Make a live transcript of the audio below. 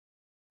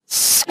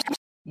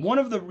one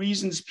of the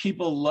reasons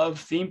people love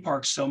theme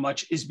parks so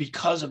much is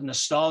because of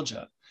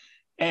nostalgia.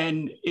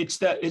 And it's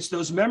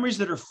those memories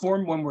that are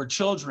formed when we're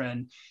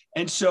children.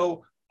 And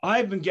so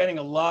I've been getting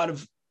a lot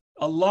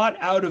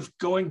out of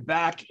going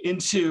back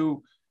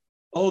into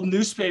old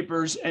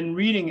newspapers and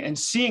reading and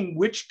seeing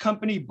which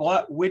company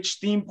bought which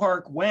theme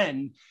park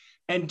when,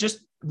 and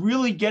just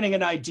really getting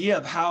an idea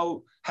of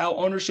how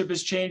ownership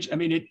has changed. I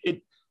mean,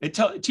 it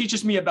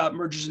teaches me about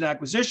mergers and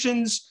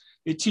acquisitions.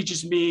 It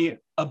teaches me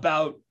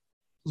about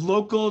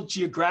local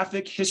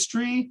geographic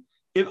history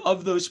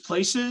of those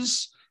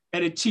places.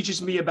 And it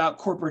teaches me about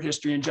corporate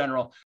history in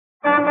general.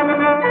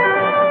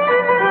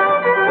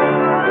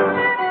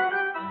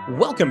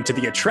 Welcome to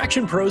the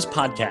Attraction Pros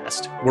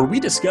podcast, where we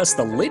discuss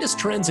the latest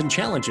trends and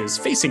challenges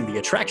facing the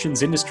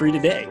attractions industry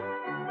today.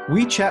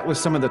 We chat with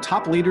some of the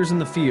top leaders in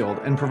the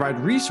field and provide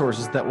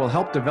resources that will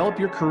help develop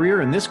your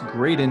career in this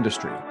great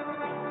industry.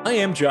 I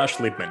am Josh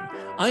Liebman.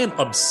 I am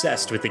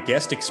obsessed with the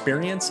guest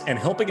experience and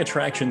helping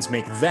attractions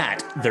make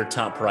that their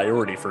top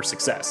priority for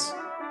success.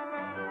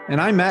 And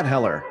I'm Matt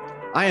Heller.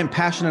 I am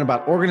passionate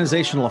about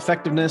organizational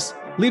effectiveness,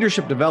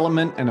 leadership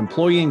development, and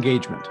employee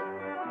engagement.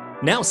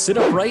 Now sit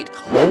upright,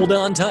 hold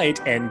on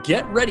tight, and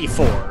get ready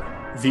for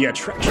the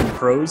Attraction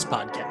Pros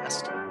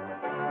podcast.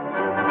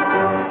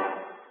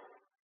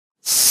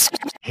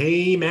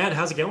 Hey, Matt,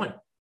 how's it going?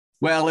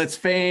 Well, it's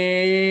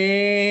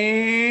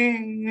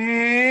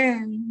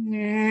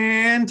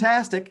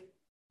fantastic.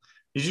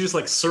 Did you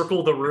just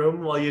circle the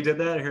room while you did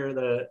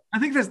that? I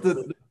think that's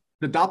the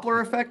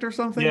Doppler effect or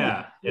something.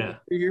 Yeah. Yeah,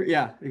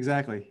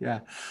 exactly.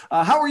 Yeah.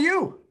 How are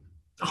you?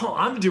 Oh,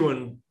 I'm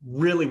doing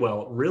really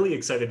well. Really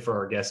excited for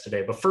our guest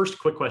today. But first,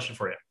 quick question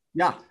for you.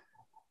 Yeah.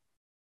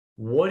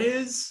 What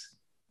is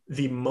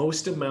the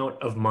most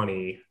amount of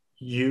money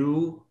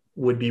you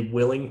would be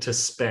willing to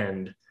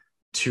spend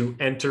to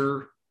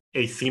enter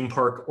a theme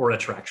park or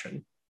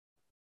attraction?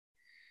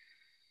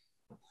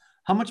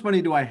 How much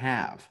money do I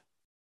have?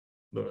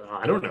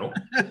 I don't know.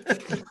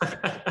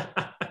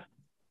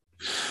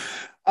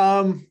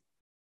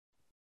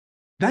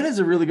 That is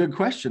a really good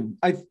question.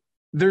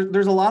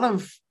 There's a lot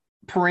of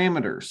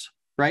parameters,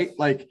 right?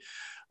 Like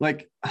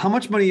how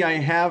much money I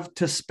have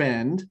to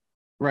spend,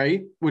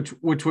 right? Which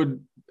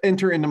would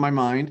enter into my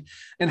mind,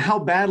 and how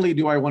badly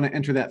do I want to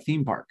enter that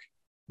theme park?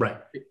 Right.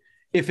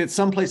 If it's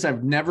someplace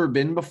I've never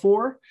been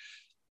before,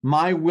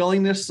 my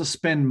willingness to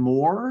spend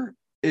more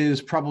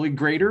is probably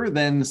greater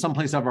than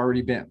someplace I've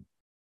already been.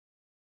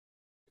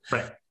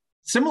 Right.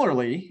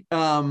 Similarly,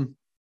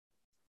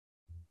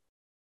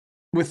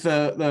 with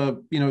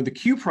the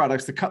Q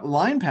products, the cut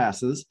line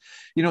passes,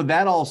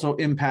 that also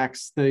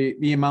impacts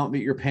the amount that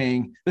you're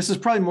paying. This is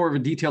probably more of a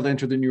detailed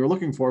answer than you were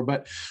looking for,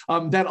 but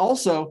that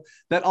also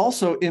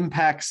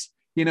impacts,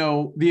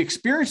 the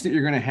experience that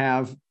you're going to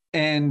have.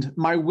 And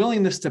my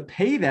willingness to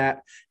pay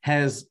that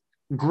has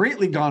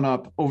greatly gone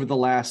up over the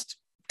last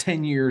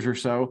 10 years or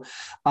so.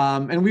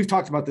 And we've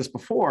talked about this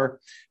before,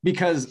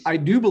 because I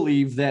do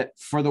believe that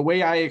for the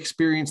way I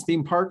experience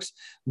theme parks,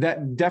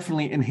 that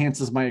definitely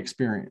enhances my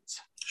experience.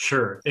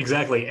 Sure,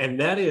 exactly. And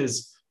that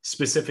is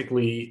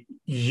specifically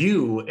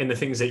you and the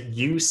things that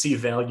you see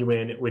value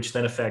in, which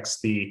then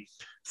affects the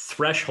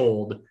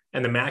threshold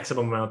and the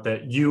maximum amount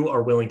that you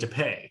are willing to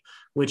pay,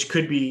 which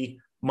could be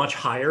much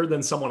higher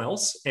than someone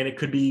else, and it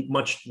could be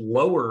much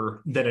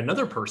lower than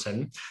another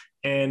person.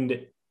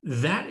 And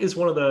that is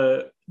one of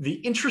the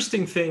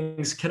interesting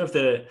things, kind of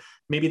the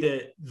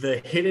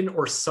hidden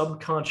or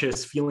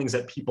subconscious feelings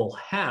that people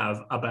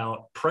have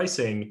about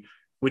pricing,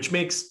 which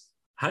makes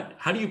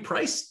how do you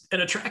price an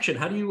attraction?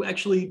 How do you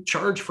actually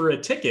charge for a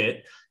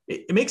ticket?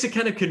 It makes it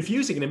kind of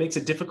confusing, and it makes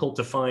it difficult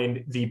to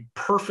find the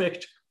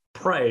perfect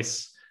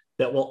price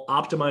that will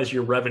optimize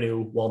your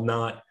revenue while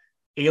not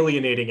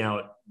alienating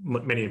out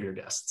many of your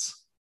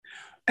guests.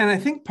 And I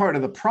think part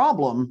of the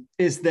problem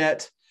is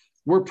that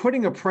we're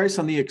putting a price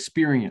on the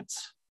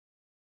experience,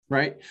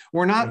 right?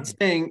 We're not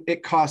saying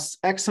it costs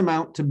X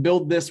amount to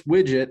build this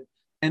widget,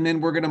 and then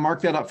we're going to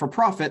mark that up for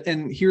profit,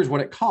 and here's what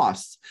it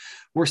costs.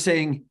 We're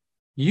saying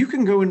you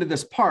can go into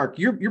this park.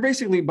 You're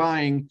basically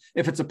buying,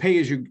 if it's a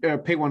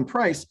pay one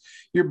price,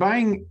 you're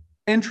buying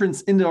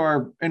entrance into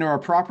our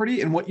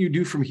property, and what you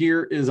do from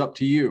here is up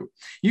to you.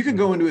 You could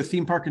go into a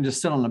theme park and just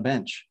sit on a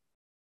bench,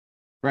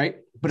 right?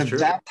 But if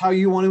that's how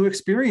you want to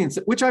experience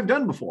it, which I've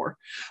done before,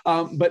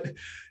 but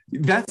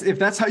if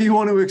that's how you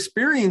want to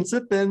experience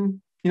it,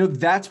 then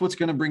that's what's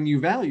going to bring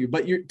you value.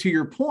 But to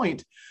your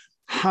point,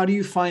 how do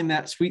you find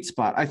that sweet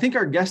spot? I think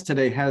our guest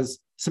today has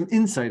some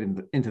insight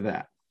into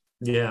that.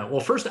 Yeah. Well,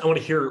 first, I want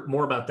to hear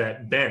more about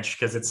that bench,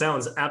 because it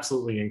sounds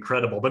absolutely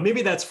incredible, but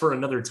maybe that's for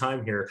another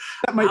time here.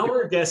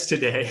 Our guest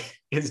today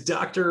is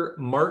Dr.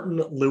 Martin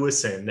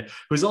Lewison,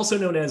 who's also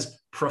known as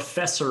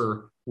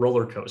Professor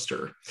Roller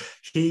Coaster.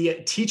 He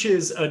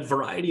teaches a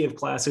variety of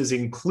classes,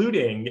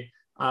 including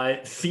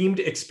themed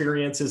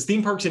experiences,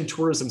 theme parks and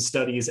tourism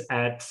studies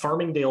at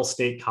Farmingdale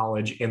State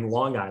College in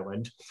Long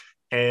Island.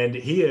 And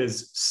he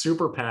is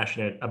super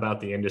passionate about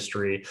the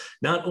industry.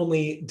 Not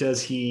only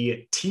does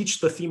he teach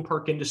the theme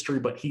park industry,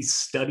 but he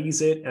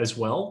studies it as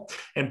well.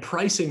 And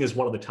pricing is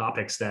one of the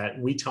topics that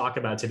we talk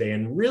about today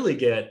and really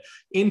get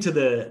into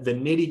the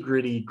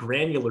nitty-gritty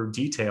granular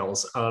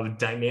details of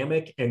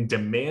dynamic and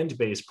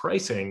demand-based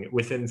pricing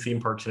within theme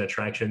parks and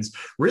attractions,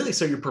 really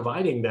so you're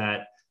providing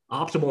that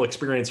optimal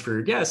experience for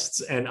your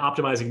guests and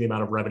optimizing the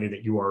amount of revenue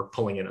that you are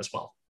pulling in as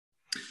well.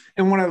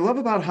 And what I love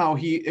about how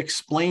he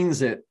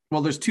explains it,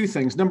 well, there's two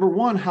things. Number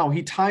one, how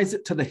he ties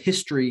it to the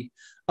history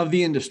of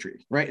the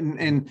industry, right?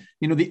 And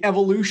you know, the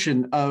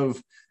evolution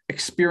of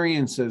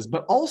experiences,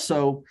 but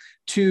also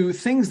to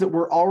things that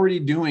we're already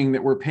doing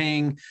that we're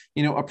paying,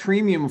 you know, a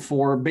premium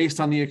for based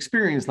on the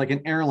experience, like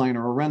an airline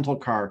or a rental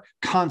car,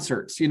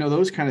 concerts, you know,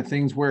 those kind of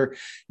things where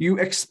you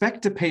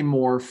expect to pay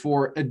more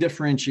for a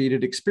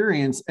differentiated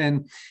experience.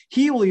 And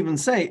he will even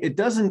say it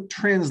doesn't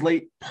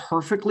translate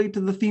perfectly to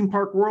the theme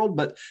park world,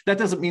 but that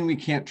doesn't mean we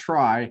can't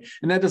try.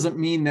 And that doesn't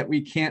mean that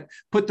we can't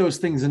put those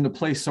things into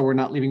place so we're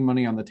not leaving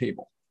money on the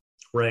table.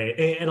 Right.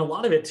 And a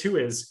lot of it too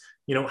is,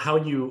 you know, how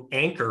you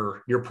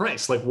anchor your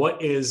price, like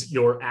what is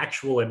your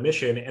actual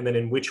admission and then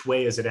in which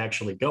way is it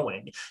actually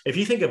going? If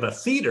you think of a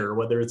theater,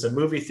 whether it's a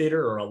movie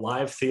theater or a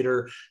live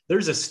theater,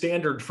 there's a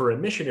standard for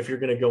admission if you're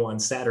going to go on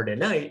Saturday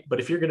night, but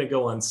if you're going to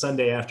go on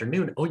Sunday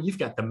afternoon, oh, you've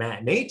got the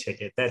matinee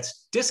ticket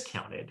that's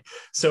discounted.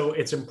 So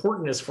it's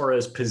important as far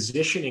as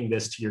positioning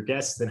this to your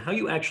guests and how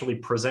you actually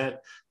present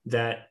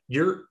that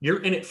you're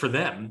in it for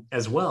them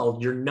as well.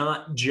 You're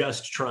not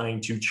just trying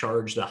to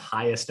charge the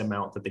highest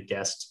amount that the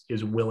guest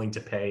is willing to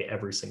pay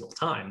every single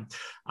time.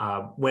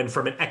 When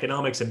from an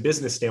economics and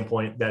business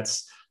standpoint,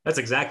 that's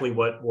exactly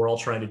what we're all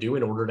trying to do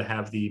in order to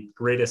have the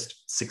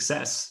greatest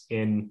success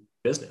in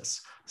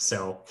business.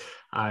 So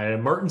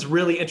Martin's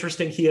really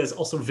interesting. He has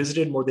also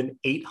visited more than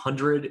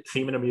 800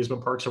 theme and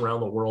amusement parks around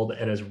the world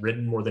and has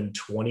ridden more than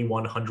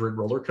 2,100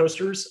 roller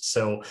coasters.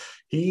 So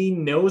he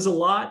knows a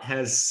lot,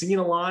 has seen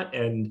a lot,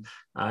 and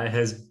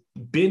has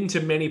been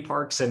to many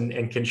parks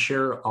and can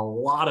share a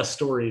lot of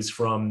stories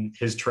from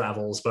his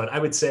travels. But I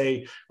would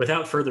say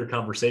without further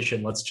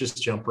conversation, let's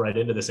just jump right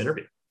into this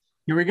interview.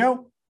 Here we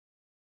go.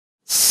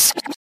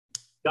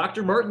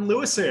 Dr. Martin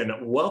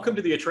Lewison, welcome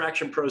to the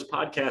Attraction Pros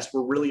podcast.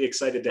 We're really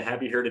excited to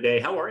have you here today.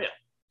 How are you?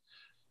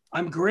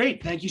 I'm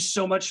great. Thank you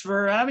so much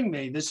for having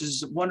me. This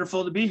is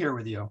wonderful to be here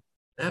with you.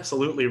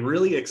 Absolutely.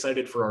 Really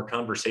excited for our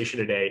conversation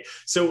today.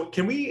 So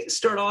can we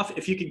start off,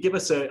 if you could give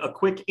us a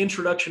quick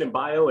introduction and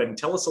bio and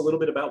tell us a little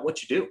bit about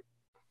what you do?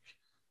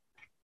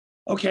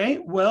 Okay.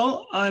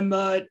 Well, I'm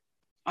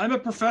a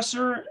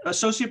professor,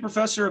 associate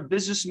professor of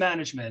business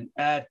management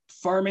at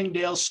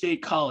Farmingdale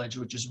State College,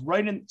 which is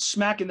right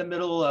smack in the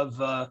middle of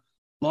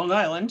Long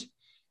Island.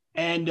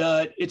 And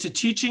it's a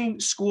teaching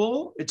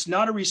school. It's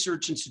not a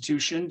research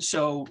institution.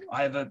 So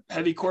I have a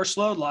heavy course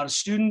load, a lot of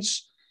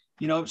students,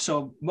 you know,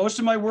 so most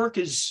of my work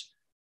is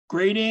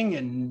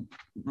grading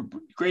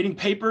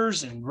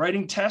papers and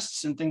writing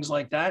tests and things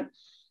like that.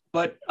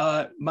 But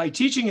my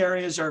teaching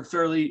areas are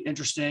fairly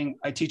interesting.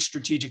 I teach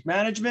strategic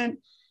management.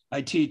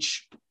 I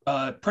teach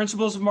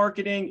principles of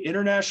marketing,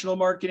 international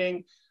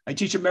marketing. I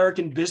teach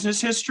American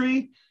business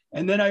history.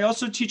 And then I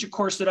also teach a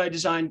course that I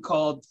designed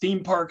called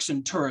Theme Parks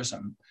and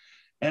Tourism.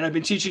 And I've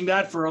been teaching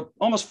that for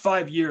almost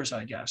 5 years,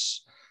 I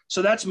guess.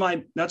 So that's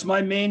my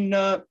main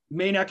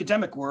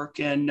academic work,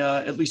 and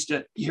at least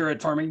here at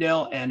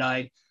Farmingdale. And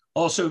I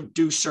also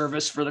do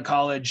service for the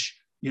college.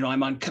 You know,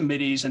 I'm on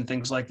committees and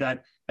things like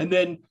that. And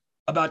then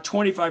about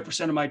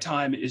 25% of my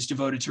time is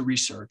devoted to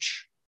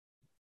research.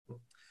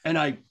 And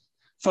I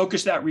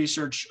focus that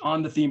research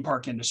on the theme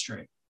park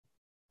industry.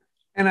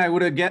 And I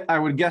would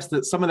guess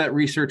that some of that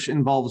research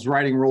involves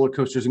riding roller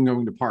coasters and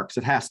going to parks.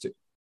 It has to.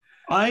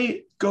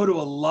 I go to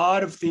a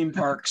lot of theme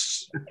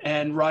parks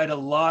and ride a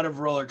lot of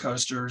roller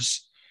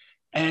coasters,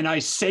 and I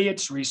say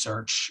it's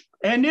research,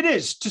 and it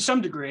is to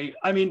some degree.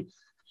 I mean,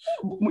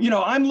 you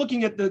know, I'm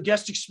looking at the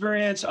guest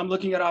experience, I'm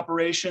looking at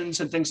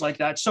operations and things like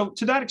that. So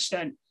to that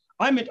extent,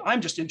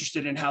 I'm just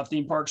interested in how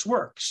theme parks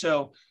work.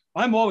 So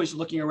I'm always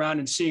looking around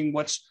and seeing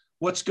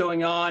what's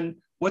going on,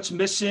 what's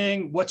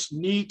missing, what's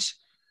neat.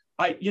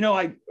 I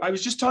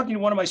was just talking to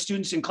one of my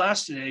students in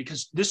class today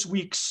because this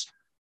week's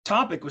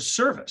topic was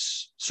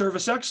service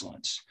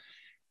excellence.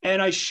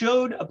 And I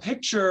showed a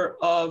picture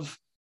of,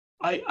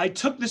 I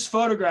took this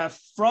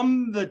photograph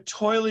from the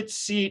toilet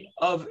seat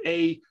of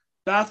a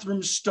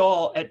bathroom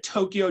stall at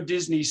Tokyo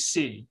Disney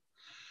Sea.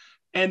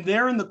 And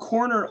there in the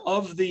corner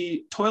of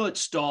the toilet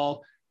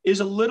stall is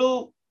a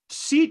little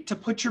seat to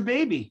put your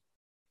baby,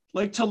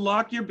 like to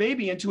lock your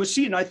baby into a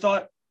seat. And I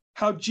thought,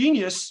 how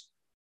genius,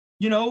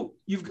 you know,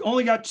 you've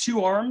only got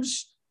 2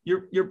 arms.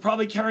 You're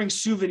probably carrying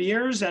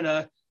souvenirs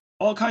and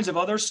all kinds of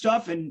other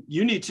stuff, and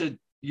you need to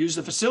use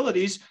the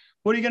facilities.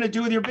 What are you going to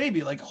do with your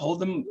baby? Like hold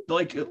them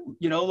like,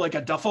 you know, like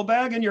a duffel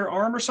bag in your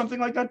arm or something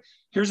like that?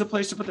 Here's a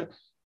place to put them.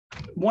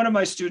 One of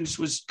my students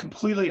was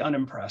completely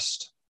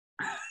unimpressed.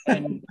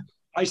 And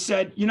I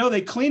said, you know,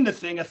 they clean the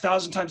thing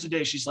 1,000 times a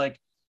day. She's like,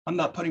 I'm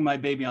not putting my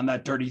baby on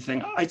that dirty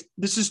thing.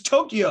 This is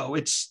Tokyo.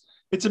 It's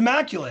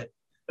immaculate.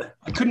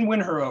 I couldn't win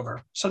her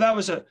over. So that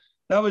was a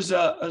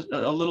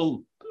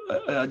little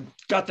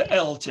got the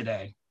L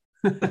today.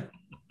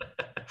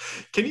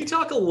 Can you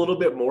talk a little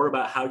bit more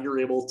about how you're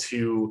able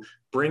to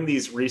bring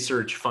these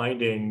research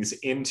findings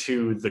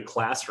into the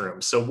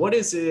classroom? So what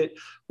is it,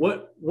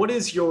 what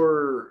is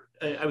your,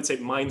 I would say,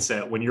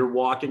 mindset when you're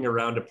walking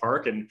around a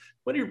park and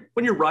when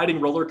you're riding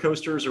roller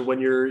coasters, or when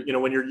you're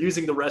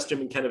using the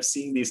restroom and kind of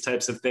seeing these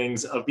types of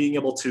things, of being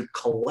able to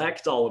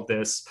collect all of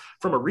this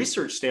from a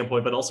research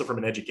standpoint, but also from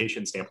an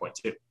education standpoint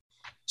too?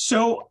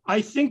 So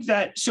I think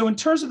that, so in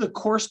terms of the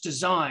course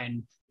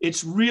design,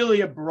 it's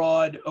really a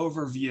broad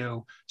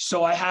overview.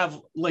 So I have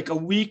like a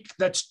week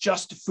that's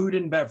just food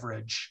and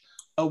beverage,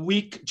 a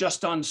week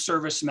just on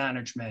service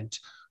management,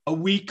 a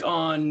week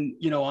on,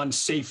 on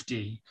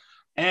safety.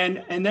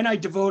 And then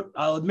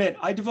I'll admit,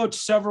 I devote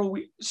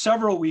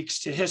several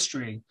weeks to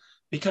history,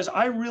 because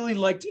I really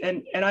liked,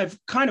 and I've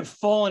kind of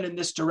fallen in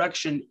this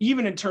direction,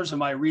 even in terms of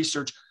my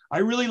research. I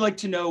really like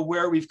to know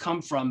where we've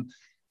come from.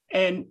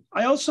 And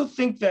I also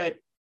think that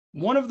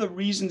one of the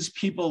reasons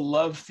people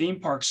love theme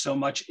parks so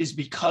much is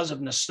because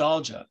of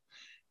nostalgia.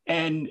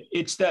 And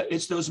it's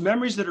those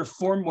memories that are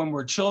formed when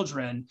we're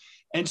children.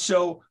 And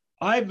so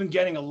I've been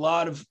getting a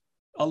lot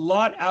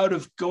out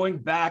of going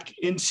back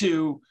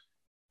into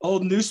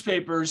old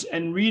newspapers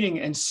and reading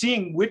and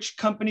seeing which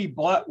company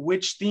bought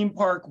which theme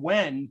park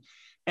when,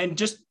 and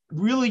just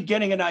really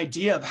getting an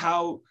idea of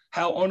how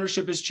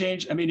ownership has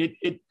changed. I mean,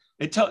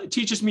 it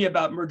teaches me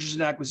about mergers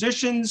and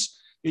acquisitions.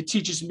 It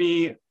teaches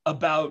me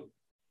about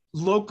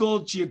local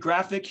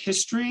geographic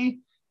history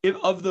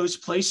of those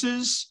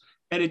places,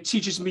 and it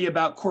teaches me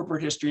about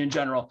corporate history in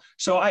general.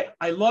 So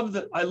I love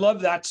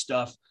that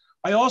stuff.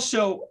 I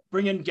also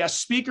bring in guest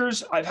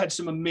speakers. I've had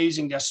some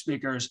amazing guest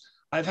speakers.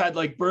 I've had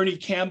like Bernie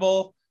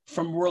Campbell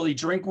from Whirly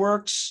Drink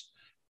Works.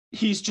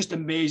 He's just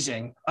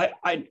amazing.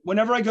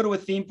 Whenever I go to a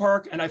theme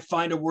park and I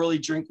find a Whirly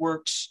Drink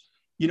Works,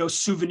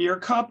 souvenir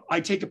cup, I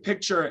take a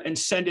picture and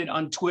send it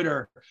on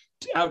Twitter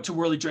out to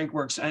Whirly Drink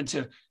Works and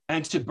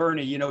to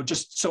Bernie,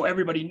 just so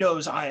everybody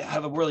knows I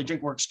have a Whirly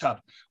Drink Works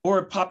cup, or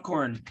a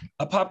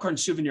popcorn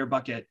souvenir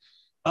bucket.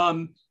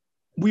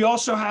 We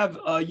also have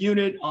a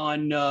unit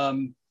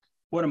on,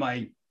 what am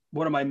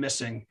I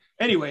missing?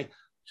 Anyway,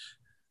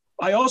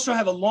 I also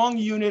have a long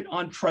unit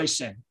on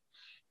pricing.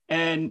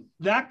 And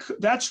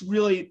that's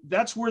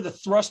where the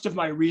thrust of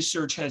my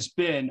research has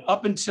been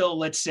up until,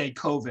 let's say,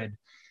 COVID.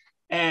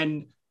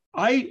 And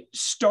my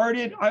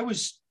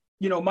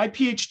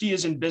PhD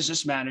is in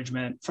business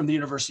management from the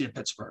University of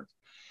Pittsburgh.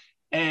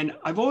 And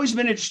I've always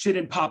been interested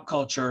in pop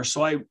culture.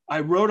 So I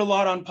wrote a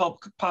lot on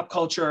pop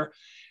culture.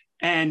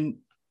 And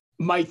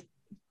my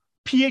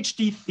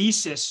PhD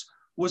thesis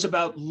was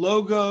about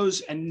logos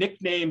and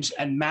nicknames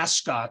and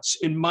mascots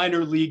in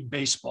minor league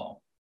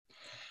baseball.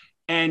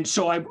 And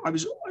so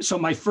so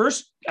my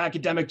first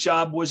academic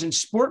job was in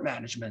sport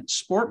management,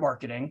 sport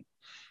marketing.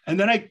 And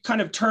then I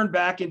kind of turned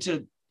back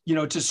into,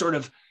 to sort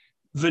of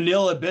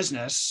vanilla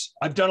business.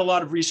 I've done a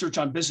lot of research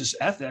on business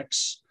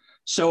ethics.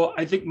 So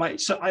I think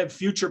I have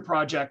future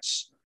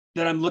projects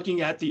that I'm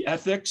looking at the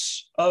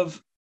ethics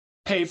of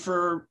pay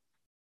for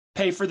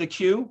the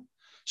queue.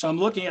 So I'm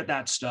looking at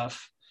that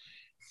stuff.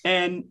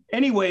 And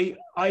anyway,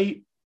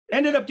 I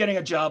ended up getting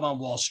a job on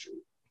Wall Street.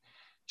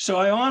 So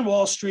I'm on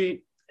Wall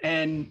Street,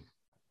 and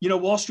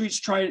Wall Street's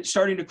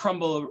starting to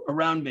crumble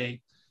around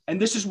me.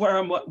 And this is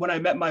where when I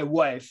met my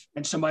wife.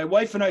 And so my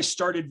wife and I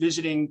started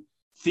visiting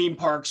theme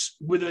parks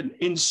with an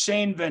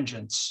insane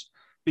vengeance,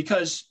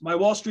 because my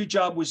Wall Street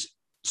job was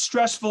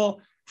stressful.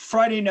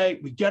 Friday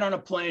night, we'd get on a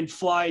plane,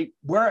 fly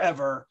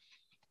wherever,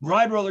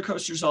 ride roller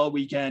coasters all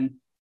weekend,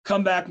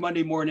 come back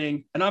Monday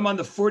morning, and I'm on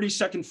the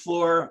 42nd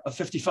floor of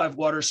 55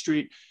 Water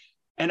Street,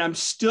 and I'm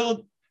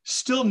still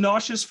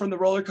nauseous from the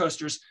roller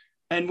coasters.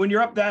 And when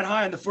you're up that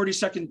high on the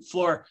 42nd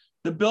floor,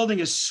 the building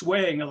is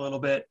swaying a little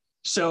bit.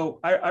 So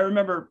I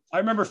remember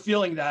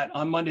feeling that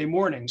on Monday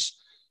mornings.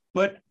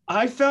 But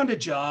I found a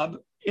job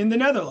in the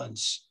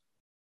Netherlands,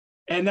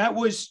 and that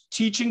was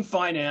teaching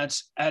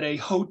finance at a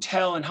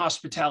hotel and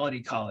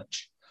hospitality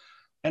college.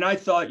 And I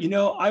thought,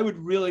 I would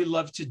really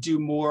love to do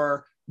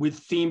more with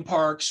theme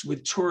parks,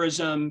 with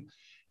tourism.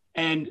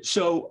 And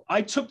so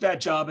I took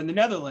that job in the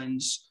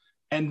Netherlands,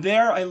 and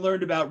there I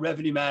learned about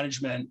revenue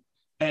management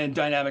and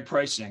dynamic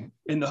pricing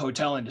in the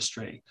hotel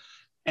industry.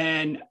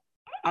 And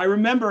I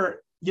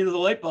remember, the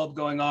light bulb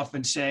going off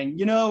and saying,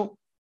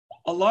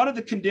 a lot of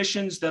the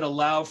conditions that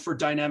allow for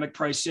dynamic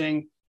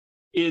pricing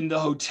in the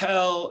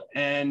hotel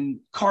and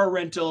car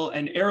rental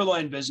and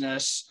airline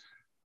business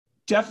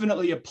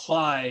definitely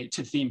apply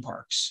to theme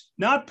parks.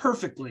 Not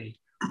perfectly.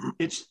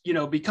 It's,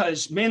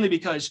 mainly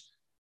because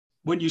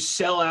when you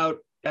sell out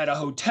at a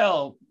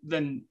hotel,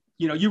 then,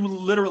 you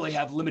literally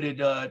have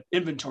limited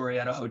inventory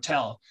at a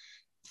hotel.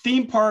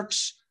 Theme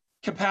parks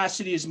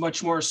capacity is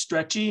much more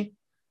stretchy.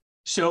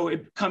 So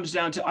it comes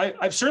down to,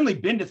 I've certainly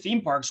been to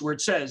theme parks where it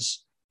says,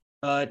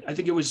 I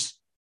think it was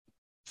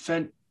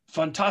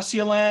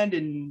Fantasialand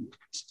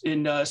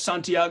in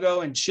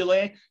Santiago in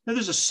Chile. Now,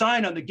 there's a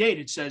sign on the gate.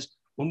 It says,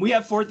 when we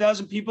have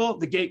 4,000 people,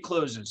 the gate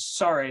closes.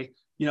 Sorry,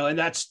 and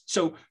that's,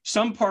 so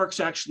some parks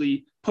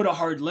actually put a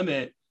hard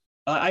limit.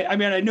 I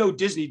mean, I know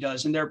Disney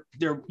does, and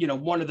they're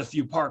one of the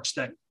few parks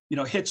that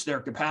hits their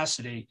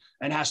capacity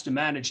and has to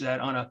manage that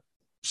on a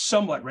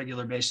somewhat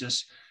regular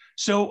basis.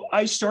 So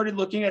I started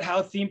looking at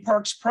how theme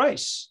parks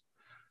price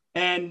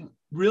and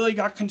really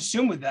got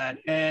consumed with that.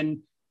 And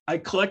I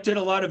collected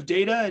a lot of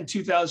data in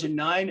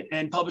 2009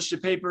 and published a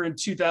paper in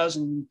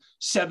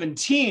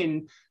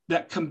 2017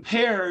 that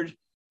compared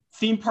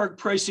theme park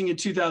pricing in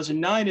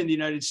 2009 in the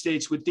United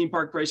States with theme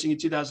park pricing in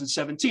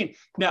 2017.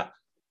 Now,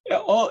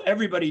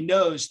 everybody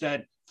knows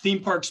that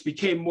theme parks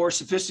became more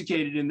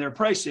sophisticated in their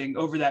pricing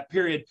over that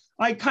period.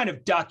 I kind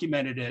of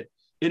documented it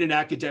in an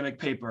academic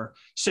paper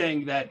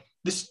saying that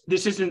this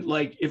isn't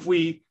like, if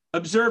we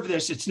observe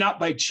this, it's not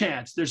by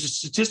chance. There's a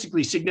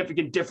statistically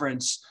significant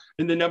difference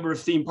in the number of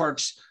theme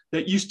parks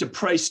that used to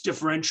price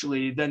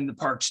differentially than the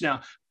parks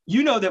now.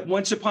 That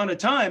once upon a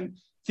time,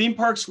 theme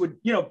parks would,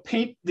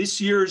 paint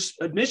this year's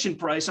admission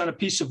price on a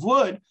piece of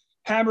wood,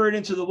 hammer it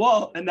into the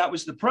wall, and that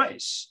was the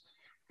price.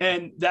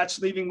 And that's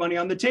leaving money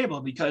on the table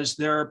because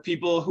there are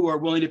people who are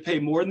willing to pay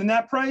more than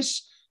that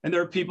price, and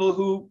there are people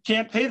who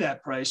can't pay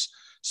that price.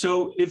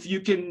 So if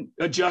you can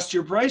adjust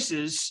your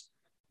prices,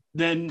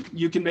 then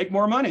you can make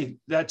more money.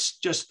 That's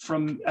just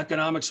from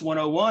economics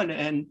 101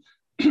 and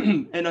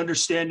and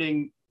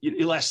understanding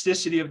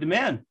elasticity of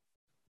demand.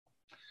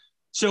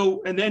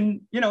 So, and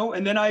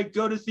then I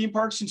go to theme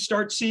parks and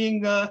start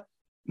seeing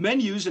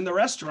menus in the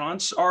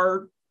restaurants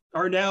are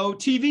now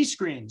TV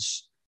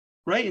screens,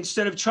 right?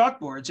 Instead of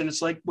chalkboards. And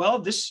it's like,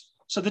 well,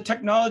 so the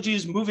technology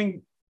is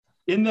moving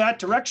in that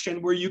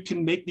direction where you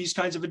can make these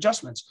kinds of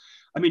adjustments.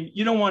 I mean,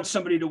 you don't want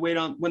somebody to wait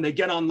on when they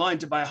get online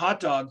to buy a hot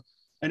dog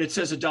and it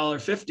says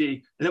 $1.50.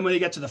 And then when they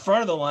get to the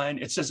front of the line,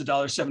 it says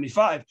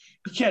 $1.75.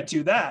 You can't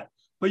do that,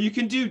 but you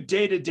can do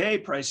day-to-day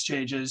price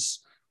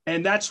changes.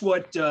 And that's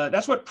what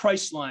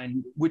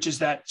Priceline, which is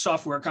that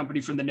software company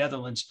from the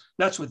Netherlands,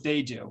 that's what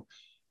they do.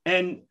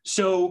 And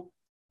so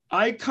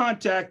I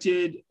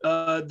contacted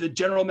the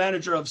general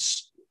manager of,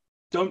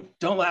 don't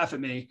laugh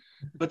at me,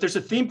 but there's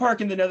a theme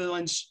park in the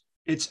Netherlands.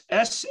 It's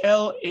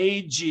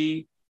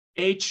Slagharen,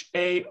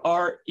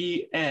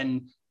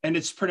 and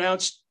it's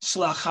pronounced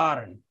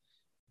Slagharen.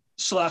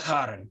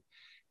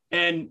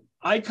 And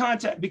I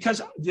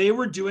because they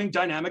were doing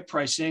dynamic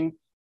pricing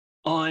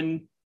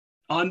on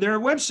their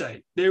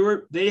website.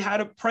 They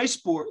had a price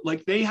board,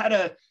 like they had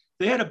a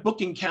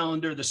booking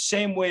calendar the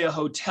same way a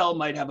hotel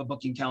might have a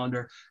booking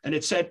calendar. And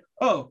it said,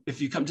 oh, if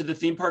you come to the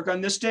theme park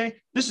on this day,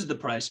 this is the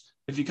price.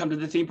 If you come to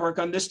the theme park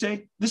on this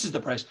day, this is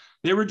the price.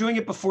 They were doing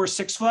it before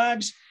Six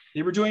Flags.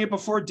 They were doing it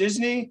before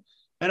Disney.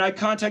 And I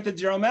contacted the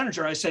general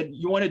manager. I said,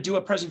 you want to do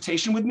a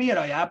presentation with me at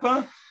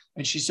IAAPA?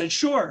 And she said,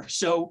 sure.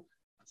 So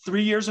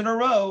 3 years in a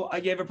row,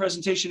 I gave a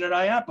presentation at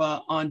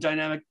IAAPA on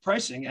dynamic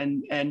pricing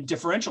and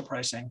differential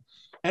pricing.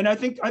 And I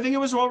think it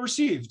was well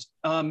received.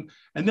 And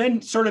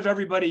then sort of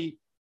everybody,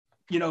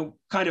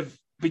 kind of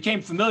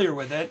became familiar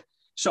with it.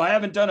 So I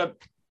haven't done a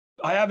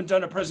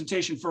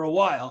presentation for a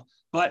while,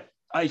 but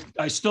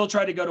I still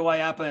try to go to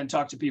IAAPA and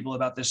talk to people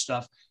about this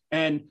stuff.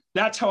 And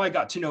that's how I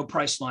got to know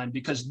Priceline,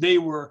 because they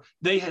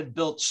had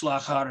built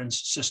Slagharen's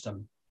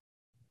system.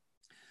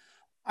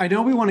 I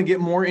know we want to get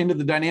more into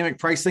the dynamic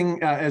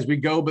pricing as we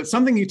go, but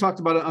something you talked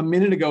about a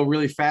minute ago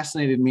really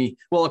fascinated me.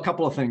 Well, a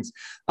couple of things.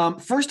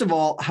 First of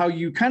all, how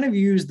you kind of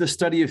use the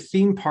study of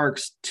theme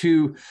parks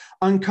to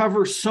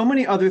uncover so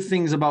many other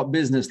things about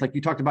business. Like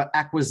you talked about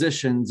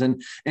acquisitions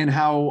and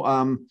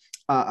how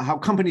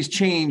companies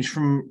change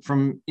from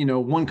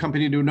one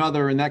company to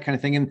another and that kind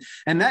of thing.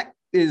 And that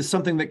is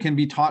something that can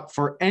be taught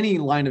for any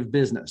line of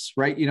business,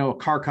 right? A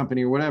car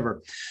company or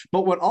whatever.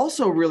 But what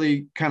also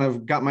really kind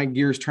of got my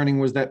gears turning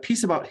was that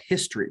piece about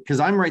history, because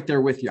I'm right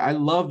there with you. I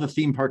love the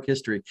theme park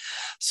history.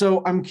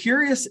 So I'm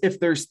curious if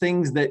there's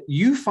things that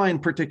you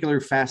find particularly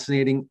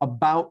fascinating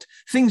about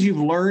things you've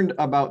learned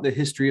about the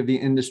history of the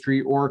industry,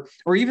 or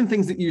even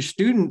things that your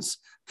students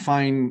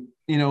find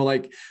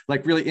like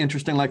really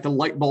interesting, like the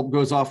light bulb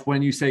goes off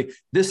when you say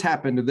this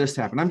happened or this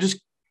happened. I'm just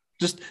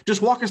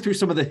walk us through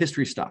some of the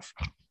history stuff.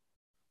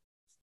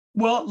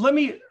 Well,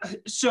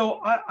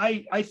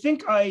 I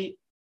think I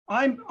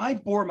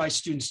bore my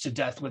students to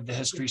death with the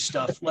history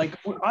stuff. Like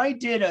I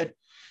did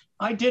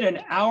an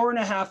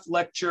hour-and-a-half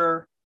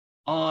lecture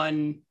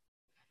on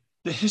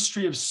the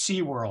history of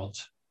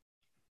SeaWorld.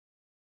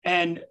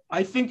 And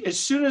I think as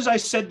soon as I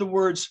said the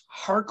words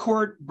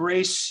Harcourt,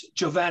 Brace,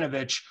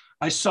 Jovanovic,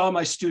 I saw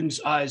my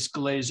students' eyes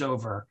glaze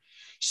over.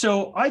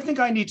 So I think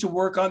I need to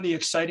work on the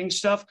exciting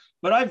stuff,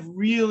 but I've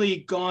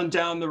really gone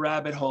down the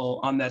rabbit hole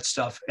on that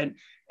stuff.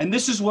 And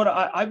this is what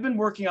I've been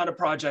working on a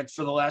project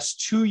for the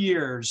last 2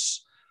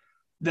 years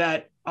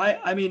that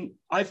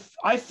I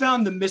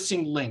found the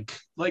missing link.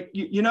 Like,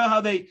 you know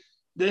how there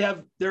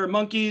are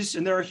monkeys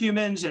and there are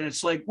humans, and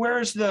it's like,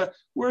 where's the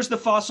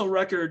fossil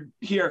record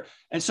here?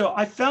 And so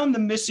I found the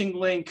missing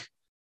link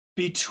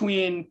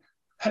between,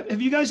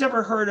 have you guys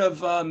ever heard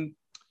of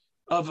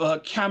a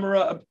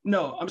camera?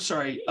 No, I'm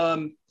sorry.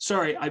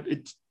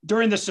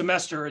 During the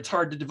semester, it's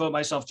hard to devote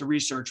myself to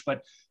research,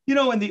 but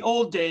in the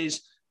old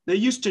days, they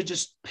used to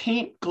just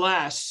paint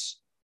glass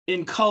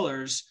in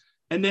colors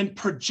and then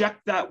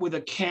project that with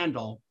a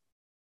candle.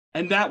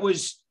 And that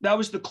was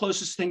the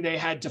closest thing they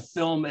had to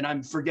film. And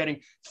I'm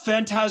forgetting.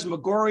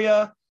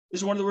 Phantasmagoria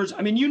is one of the words.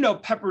 I mean,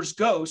 Pepper's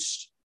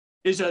Ghost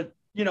is a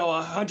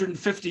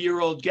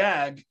 150-year-old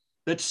gag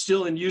that's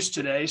still in use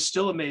today,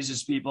 still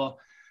amazes people.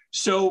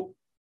 So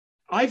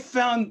I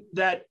found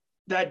that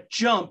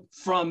jump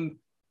from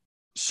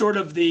sort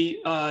of the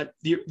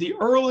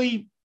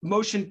early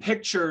motion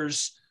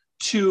pictures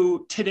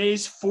to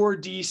today's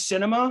 4D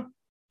cinema.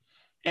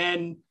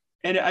 And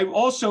I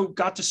also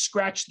got to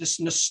scratch this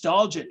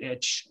nostalgia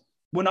itch.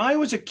 When I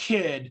was a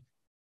kid,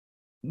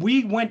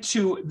 we went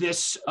to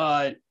this,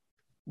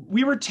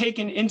 we were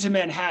taken into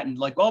Manhattan.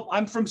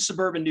 I'm from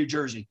suburban New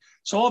Jersey.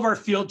 So all of our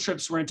field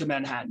trips were into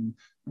Manhattan,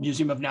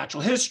 Museum of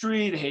Natural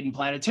History, the Hayden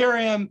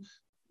Planetarium,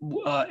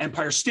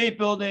 Empire State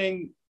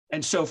Building,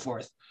 and so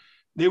forth.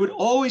 They would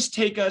always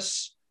take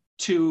us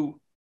to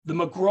the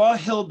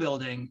McGraw-Hill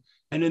Building.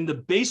 And in the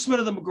basement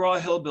of the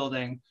McGraw-Hill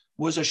Building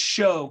was a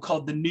show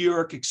called the New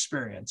York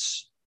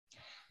Experience.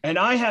 And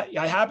I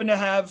happen to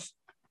have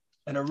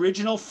an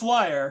original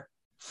flyer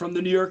from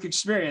the New York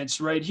Experience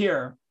right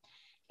here.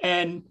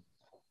 And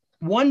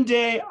one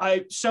day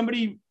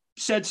somebody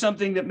said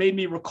something that made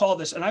me recall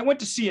this, and I went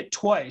to see it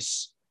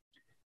twice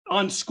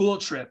on school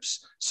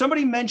trips.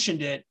 Somebody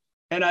mentioned it,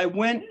 and I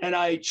went and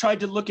I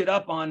tried to look it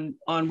up on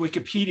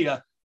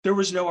Wikipedia. There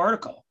was no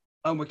article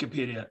on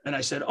Wikipedia. And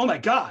I said, oh my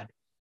God,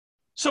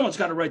 someone's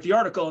got to write the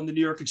article on the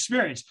New York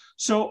Experience.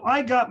 So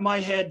I got my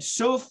head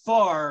so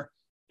far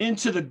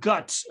into the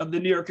guts of the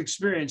New York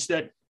Experience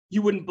that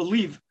you wouldn't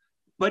believe.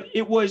 But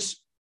it was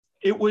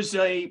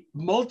a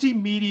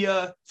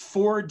multimedia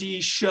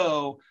 4D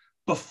show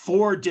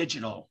before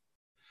digital.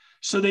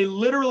 So they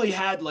literally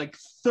had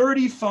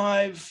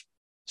 35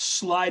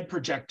 slide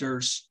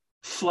projectors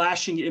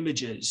flashing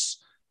images.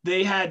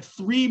 They had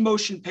 3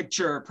 motion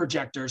picture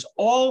projectors,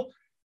 all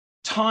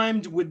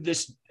timed with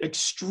this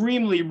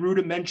extremely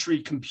rudimentary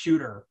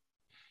computer.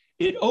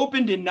 It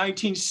opened in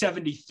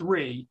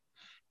 1973.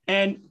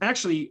 And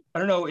actually, I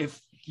don't know if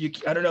you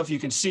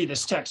can see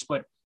this text,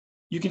 but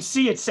you can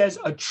see it says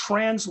a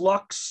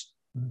Translux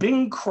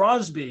Bing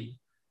Crosby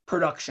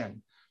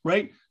production,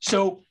 right?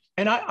 So,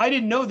 and I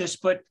didn't know this,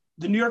 but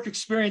the New York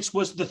Experience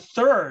was the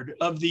third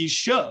of these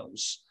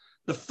shows.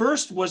 The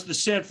first was the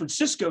San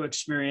Francisco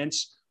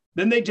Experience.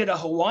 Then they did a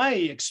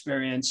Hawaii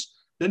Experience.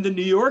 Then the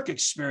New York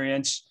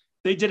Experience.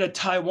 They did a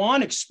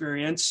Taiwan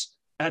Experience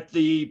at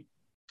the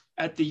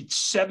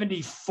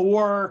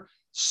 74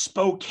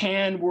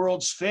 Spokane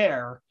World's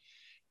Fair.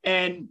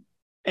 And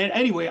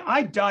anyway,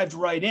 I dived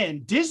right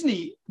in.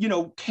 Disney,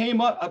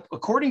 came up,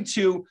 according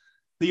to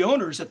the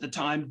owners at the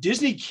time,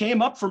 Disney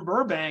came up from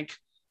Burbank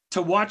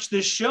to watch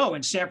this show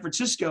in San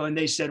Francisco. And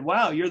they said,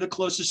 wow, you're the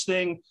closest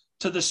thing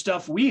to the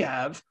stuff we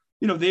have.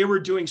 They were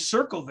doing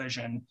Circle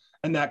Vision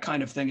and that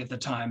kind of thing at the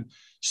time.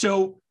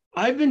 So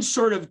I've been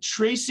sort of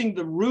tracing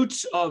the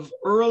roots of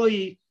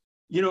early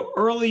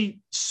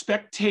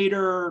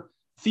spectator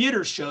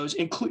theater shows,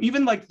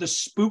 even like the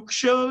spook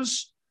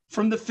shows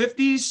from the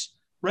 50s,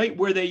 right?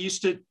 Where they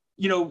used to,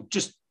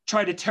 just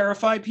try to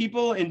terrify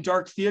people in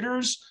dark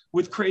theaters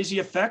with crazy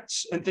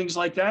effects and things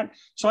like that.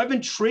 So I've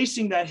been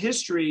tracing that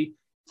history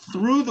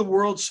through the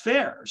World's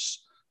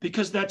Fairs,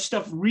 because that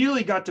stuff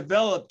really got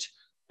developed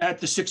at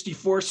the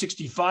 64,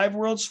 65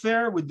 World's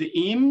Fair with the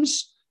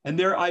Eames and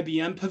their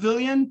IBM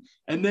pavilion,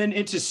 and then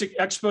into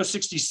Expo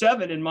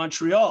 67 in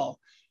Montreal.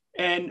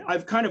 And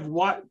I've kind of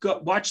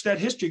watched that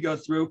history go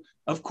through.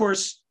 Of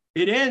course,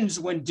 it ends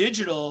when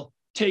digital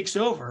takes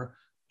over.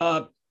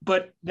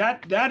 But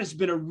that has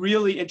been a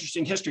really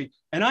interesting history.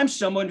 And I'm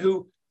someone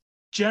who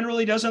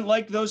generally doesn't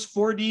like those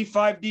 4D,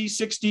 5D,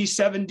 6D,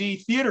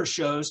 7D theater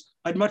shows.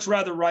 I'd much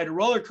rather ride a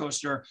roller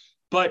coaster.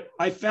 But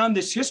I found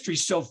this history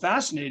so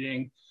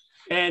fascinating.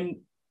 And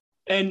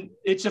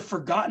it's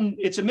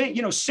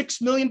amazing,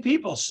 6 million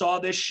people saw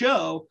this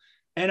show.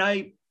 And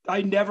I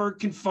never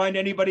can find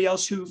anybody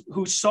else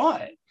who saw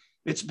it.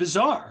 It's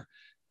bizarre.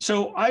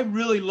 So I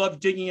really love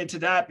digging into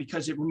that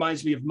because it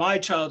reminds me of my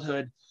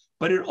childhood,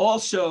 but it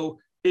also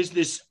is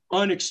this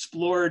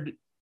unexplored.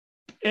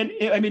 And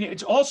I mean,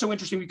 it's also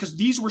interesting because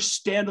these were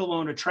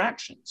standalone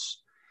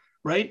attractions,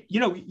 right?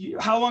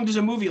 How long does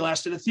a movie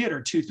last at a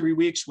theater? 2-3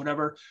 weeks,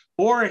 whatever,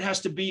 or it has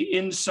to be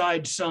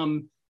inside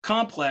some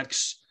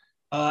complex.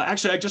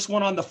 Actually, I just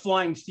went on the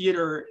Flying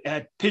Theater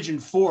at Pigeon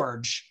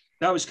Forge.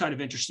 That was kind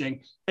of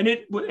interesting.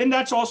 And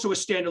that's also a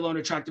standalone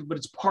attraction, but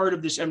it's part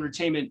of this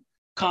entertainment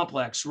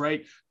complex,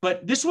 right?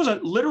 But this was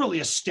literally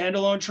a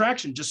standalone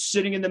attraction, just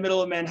sitting in the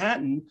middle of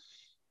Manhattan.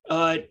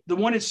 The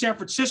one in San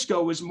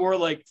Francisco was more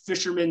like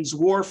Fisherman's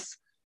Wharf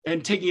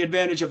and taking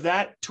advantage of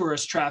that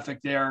tourist traffic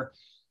there.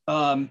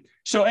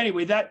 So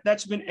anyway,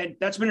 that's been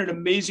an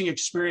amazing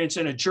experience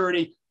and a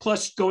journey,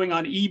 plus going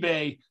on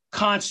eBay,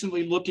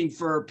 constantly looking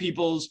for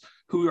people's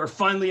who are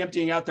finally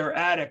emptying out their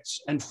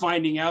attics and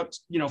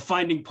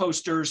finding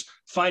posters,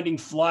 finding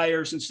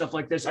flyers and stuff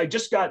like this. I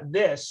just got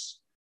this.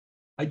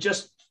 I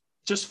just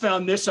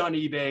found this on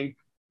eBay.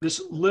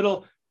 This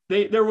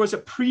there was a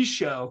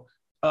pre-show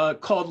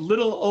called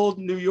Little Old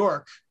New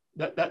York.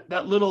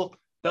 That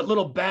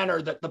little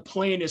banner that the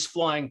plane is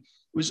flying, it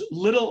was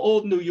Little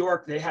Old New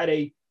York. They had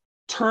a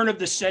turn of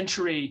the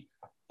century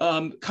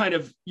kind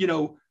of,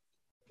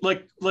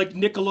 like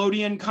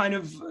Nickelodeon kind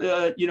of,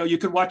 you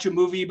could watch a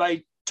movie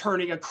by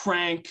turning a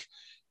crank,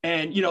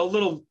 and a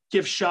little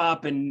gift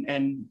shop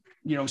and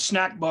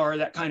snack bar,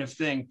 that kind of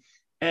thing.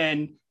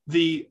 And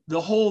the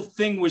whole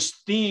thing was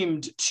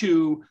themed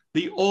to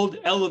the old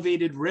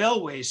elevated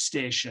railway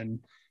station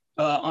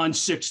on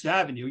 6th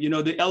Avenue.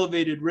 The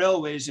elevated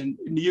railways in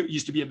New York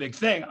used to be a big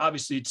thing.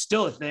 Obviously, it's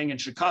still a thing in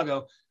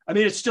Chicago. I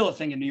mean, it's still a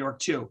thing in New York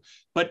too.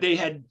 But they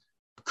had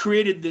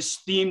created this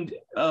themed,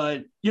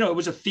 it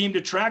was a themed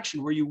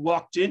attraction where you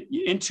walked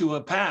into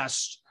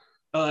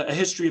a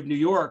history of New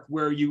York,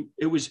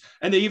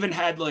 and they even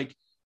had like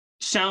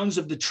sounds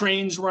of the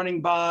trains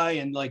running by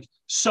and like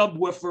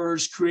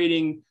subwoofers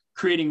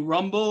creating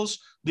rumbles.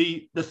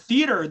 The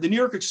theater, the New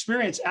York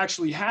Experience,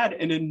 actually had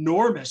an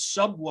enormous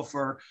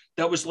subwoofer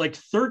that was like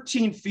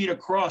 13 feet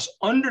across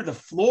under the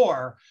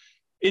floor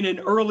in an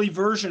early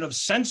version of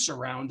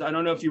Sensurround. I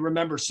don't know if you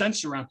remember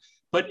Sensurround,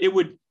 but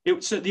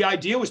so the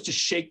idea was to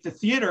shake the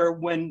theater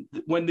when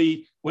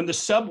the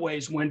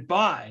subways went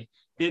by.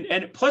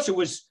 And plus it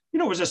was, it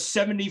was a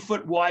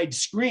 70-foot wide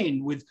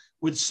screen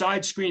with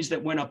side screens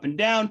that went up and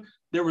down.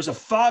 There was a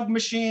fog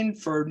machine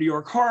for New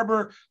York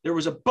Harbor. There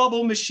was a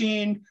bubble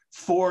machine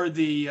for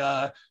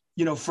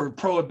for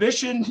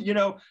Prohibition,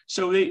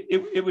 so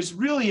it was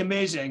really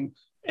amazing.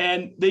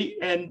 And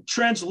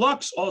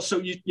Translux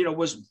also,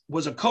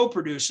 was a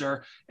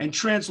co-producer, and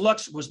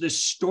Translux was this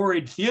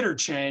storied theater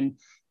chain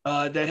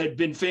that had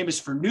been famous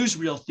for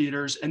newsreel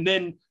theaters, and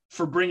then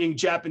for bringing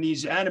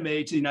Japanese anime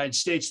to the United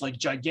States, like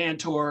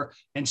Gigantor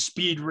and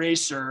Speed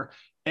Racer.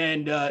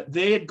 And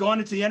they had gone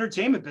into the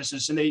entertainment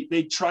business, and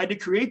they tried to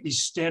create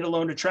these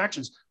standalone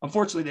attractions.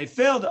 Unfortunately, they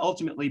failed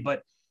ultimately.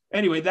 But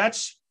anyway,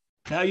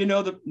 now you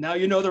know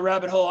the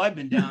rabbit hole I've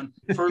been down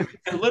for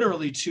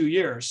literally 2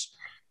 years.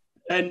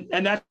 And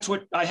that's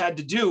what I had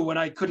to do when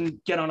I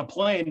couldn't get on a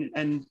plane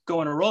and go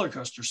on a roller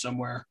coaster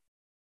somewhere.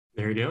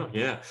 There you go.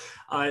 Yeah.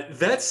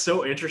 That's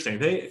so interesting.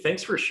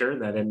 Thanks for sharing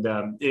that. And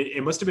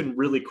it must have been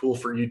really cool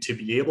for you to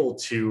be able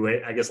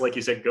to, I guess, like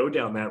you said, go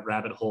down that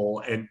rabbit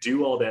hole and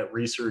do all that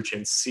research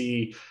and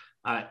see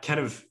kind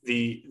of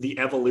the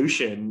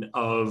evolution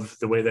of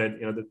the way that,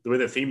 the way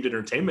that themed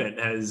entertainment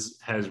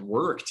has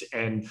worked.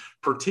 And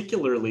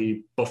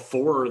particularly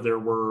before there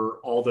were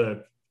all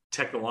the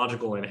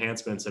technological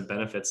enhancements and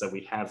benefits that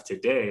we have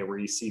today, where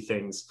you see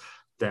things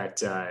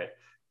that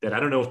I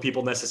don't know if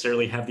people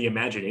necessarily have the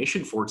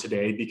imagination for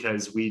today,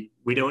 because we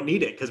don't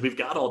need it, because we've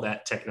got all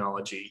that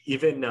technology.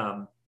 Even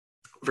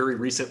very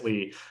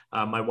recently,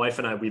 my wife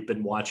and I, we've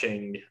been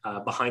watching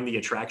Behind the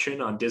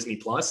Attraction on Disney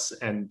Plus,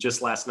 and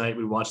just last night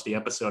we watched the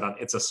episode on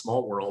It's a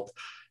Small World.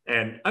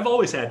 And I've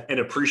always had an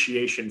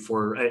appreciation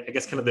for, I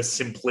guess, kind of the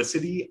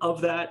simplicity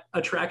of that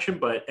attraction,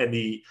 and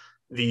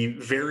the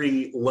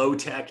very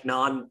low-tech,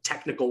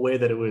 non-technical way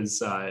that it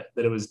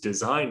was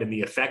designed, and the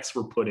effects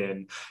were put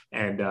in.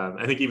 And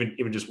I think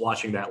even just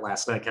watching that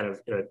last night kind of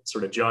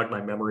sort of jogged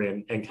my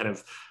memory and kind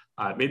of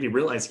made me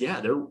realize,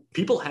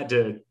 people had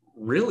to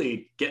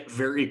really get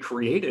very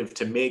creative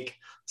to make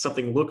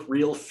something look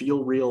real,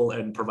 feel real,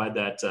 and provide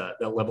that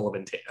level of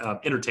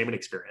entertainment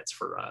experience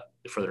for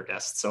their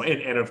guests. So,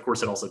 and of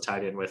course, it also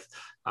tied in with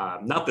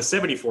not the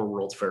 74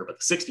 World's Fair, but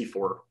the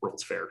 64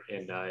 World's Fair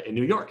in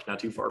New York, not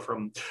too far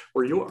from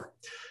where you are.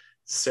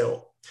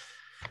 So,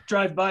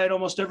 drive by it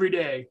almost every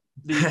day.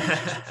 The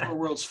 64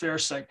 World's Fair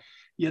site.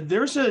 Yeah,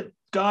 there's a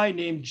guy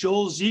named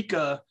Joel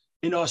Zika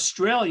in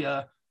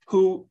Australia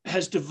who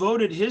has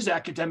devoted his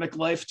academic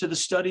life to the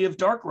study of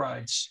dark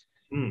rides.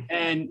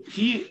 And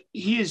he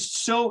is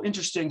so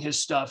interesting, his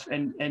stuff,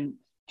 and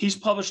he's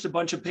published a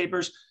bunch of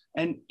papers,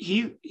 and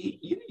he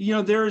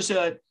there's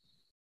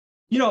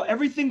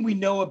everything we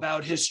know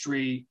about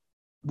history,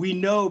 we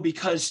know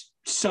because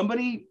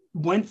somebody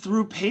went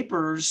through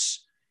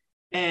papers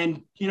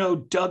and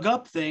dug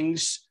up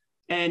things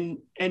and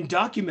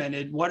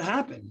documented what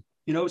happened.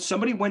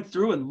 Somebody went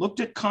through and looked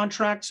at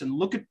contracts and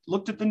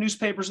looked at the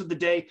newspapers of the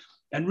day,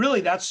 and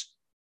really that's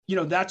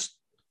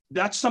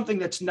something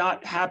that's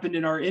not happened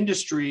in our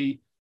industry.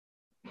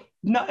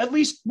 Not at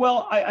least,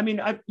 well,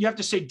 you have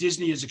to say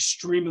Disney is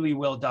extremely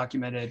well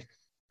documented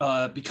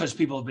because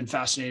people have been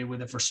fascinated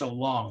with it for so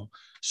long.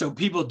 So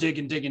people dig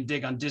and dig and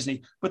dig on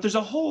Disney, but there's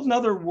a whole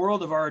nother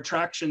world of our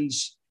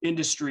attractions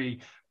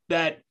industry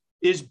that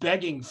is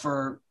begging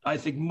for, I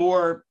think,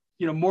 more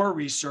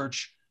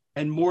research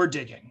and more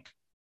digging.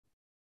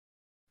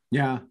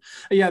 Yeah.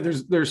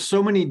 There's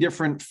so many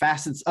different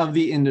facets of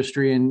the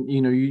industry, and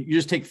you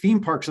just take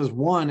theme parks as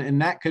one,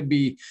 and that could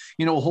be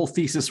a whole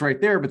thesis right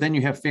there. But then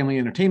you have family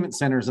entertainment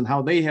centers and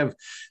how they have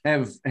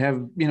been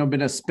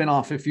a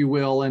spinoff, if you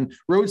will, and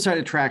roadside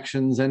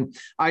attractions. And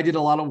I did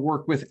a lot of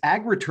work with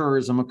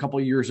agritourism a couple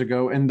of years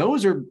ago, and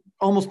those are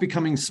almost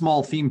becoming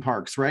small theme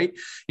parks, right?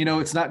 You know,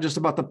 it's not just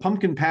about the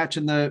pumpkin patch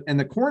and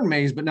the corn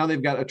maze, but now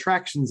they've got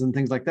attractions and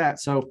things like that.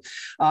 So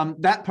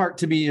that part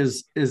to me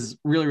is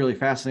really, really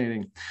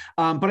fascinating.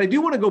 But I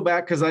do want to go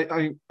back because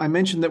I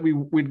mentioned that we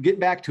would get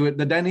back to it,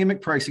 the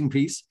dynamic pricing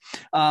piece,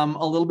 a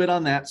little bit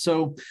on that.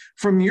 So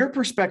from your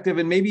perspective,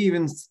 and maybe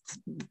even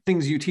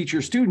things you teach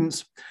your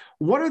students,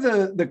 what are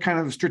the kind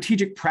of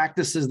strategic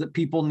practices that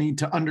people need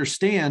to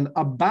understand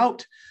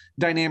about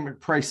dynamic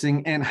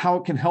pricing and how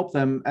it can help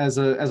them as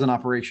an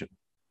operation?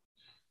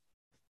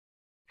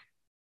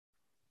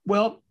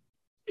 Well,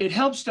 it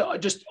helps to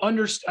just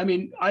understand. I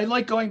mean, I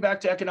like going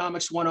back to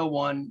Economics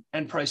 101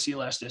 and price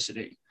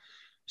elasticity.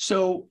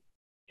 So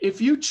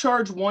if you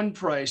charge one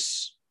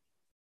price,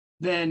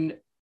 then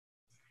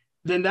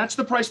that's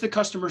the price the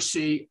customers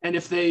see. And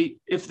if they're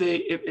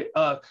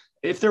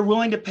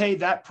willing to pay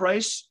that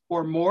price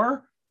or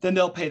more, then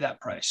they'll pay that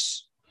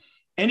price.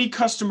 Any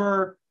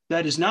customer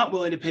that is not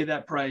willing to pay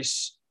that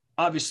price,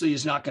 obviously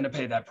is not going to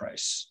pay that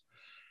price.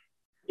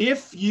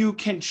 If you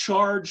can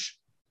charge,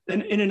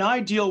 in an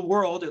ideal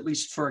world, at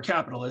least for a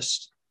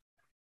capitalist,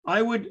 I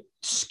would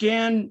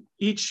scan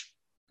each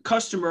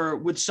customer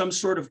with some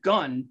sort of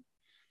gun,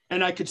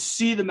 and I could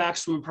see the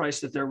maximum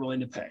price that they're willing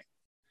to pay.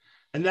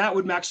 And that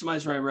would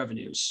maximize my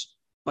revenues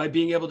by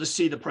being able to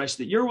see the price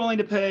that you're willing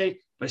to pay,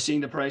 by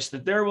seeing the price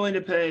that they're willing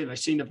to pay, by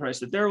seeing the price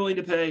that they're willing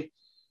to pay.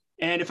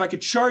 And if I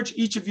could charge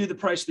each of you the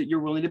price that you're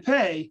willing to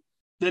pay,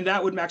 then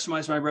that would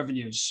maximize my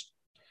revenues.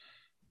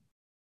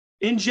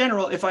 In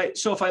general, if I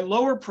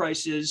lower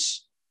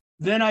prices,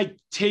 then I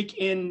take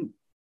in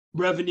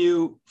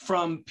revenue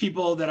from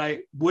people that I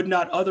would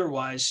not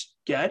otherwise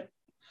get.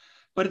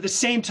 But at the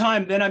same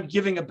time, then I'm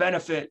giving a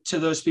benefit to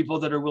those people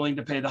that are willing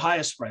to pay the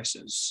highest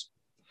prices.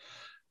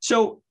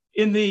 So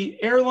in the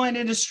airline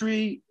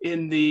industry,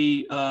 in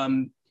the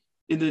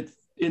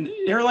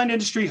airline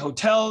industry,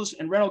 hotels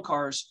and rental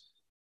cars,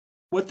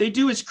 what they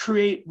do is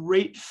create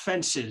rate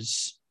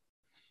fences,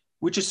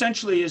 which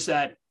essentially is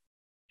that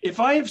if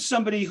I have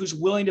somebody who's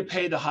willing to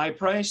pay the high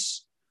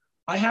price,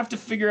 I have to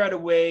figure out a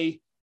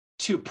way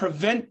to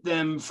prevent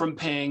them from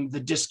paying the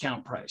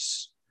discount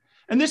price.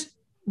 And this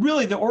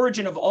really, the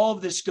origin of all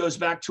of this goes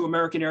back to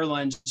American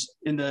Airlines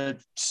in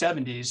the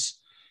 70s.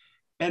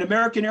 And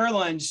American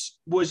Airlines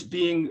was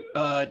getting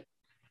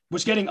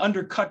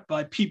undercut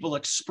by People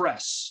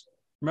Express.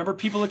 Remember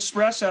People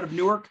Express out of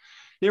Newark?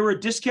 They were a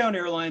discount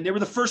airline. They were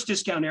the first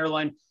discount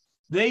airline.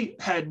 They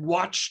had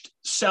watched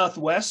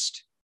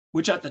Southwest,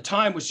 which at the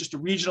time was just a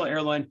regional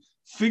airline,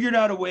 figured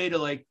out a way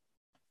to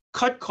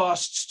cut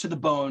costs to the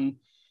bone.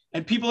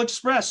 And People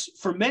Express,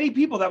 for many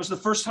people, that was the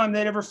first time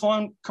they'd ever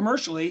flown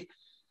commercially,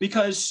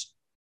 because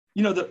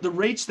the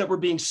rates that were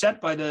being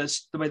set by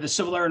the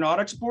Civil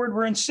Aeronautics Board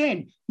were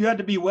insane. You had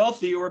to be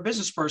wealthy or a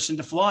business person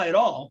to fly at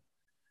all,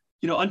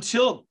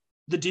 until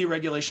the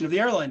deregulation of the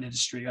airline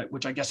industry,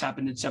 which I guess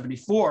happened in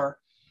 1974.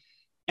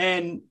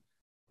 And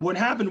what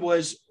happened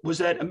was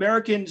that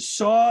Americans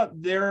saw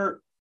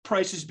their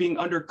prices being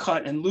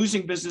undercut and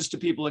losing business to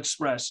People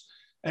Express.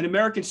 And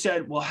Americans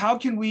said, well, how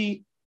can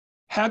we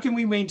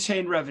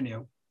maintain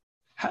revenue?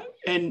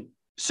 And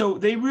so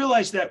they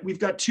realized that we've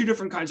got two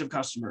different kinds of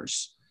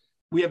customers.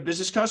 We have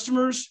business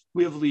customers,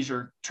 we have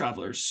leisure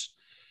travelers.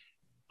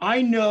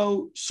 I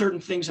know certain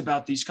things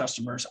about these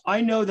customers.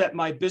 I know that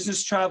my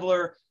business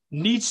traveler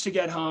needs to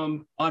get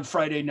home on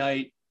Friday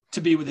night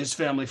to be with his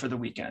family for the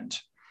weekend.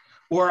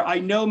 Or I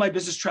know my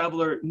business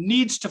traveler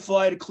needs to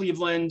fly to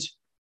Cleveland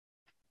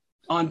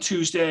on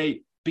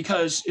Tuesday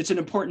because it's an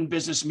important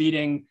business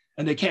meeting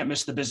and they can't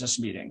miss the business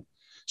meeting.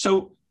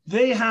 So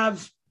they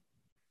have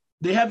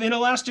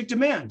inelastic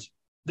demand.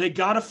 They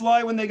got to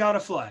fly when they got to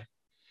fly.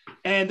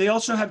 And they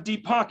also have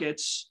deep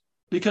pockets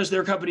because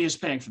their company is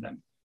paying for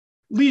them.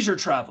 Leisure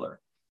traveler,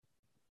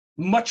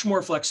 much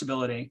more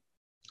flexibility.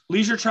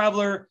 Leisure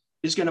traveler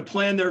is going to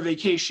plan their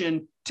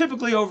vacation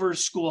typically over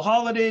school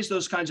holidays,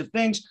 those kinds of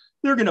things.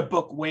 They're going to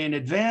book way in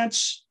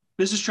advance.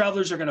 Business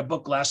travelers are going to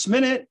book last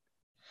minute.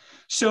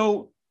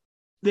 So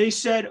they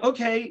said,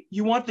 okay,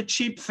 you want the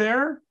cheap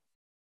fare?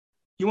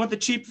 You want the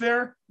cheap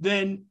fare?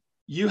 Then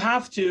you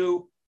have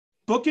to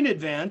book in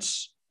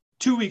advance,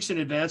 2 weeks in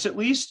advance at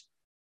least,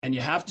 and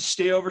you have to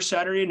stay over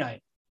Saturday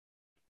night.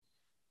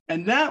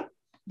 And that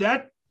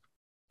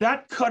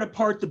cut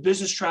apart the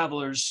business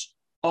travelers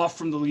off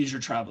from the leisure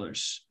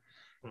travelers.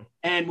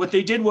 And what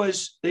they did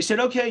was they said,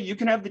 okay, you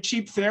can have the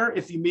cheap fare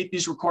if you meet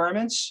these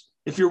requirements,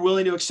 if you're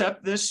willing to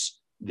accept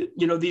this,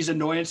 these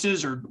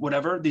annoyances or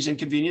whatever, these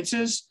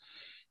inconveniences.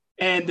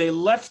 And they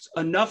left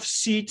enough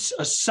seats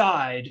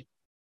aside,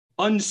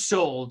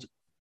 unsold,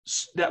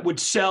 that would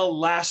sell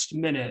last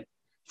minute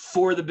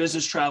for the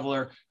business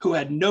traveler who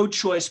had no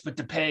choice but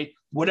to pay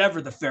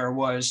whatever the fare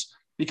was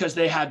because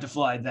they had to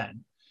fly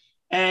then.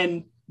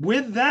 And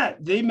with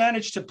that, they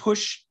managed to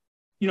push,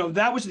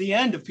 that was the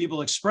end of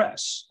People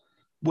Express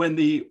when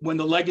the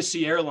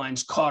legacy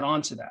airlines caught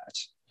on to that.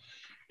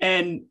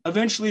 And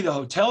eventually the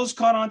hotels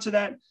caught on to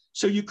that.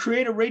 So you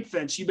create a rate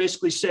fence. You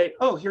basically say,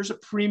 oh, here's a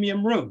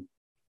premium room.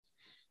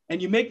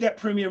 And you make that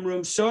premium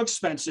room so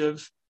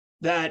expensive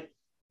that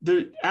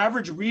the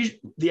average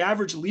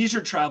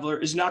leisure traveler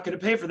is not going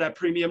to pay for that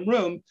premium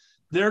room.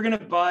 They're going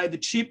to buy the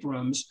cheap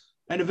rooms,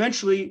 and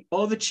eventually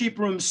all the cheap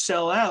rooms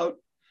sell out,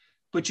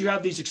 but you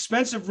have these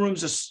expensive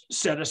rooms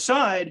set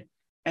aside,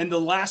 and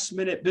the last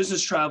minute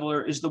business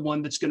traveler is the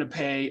one that's going to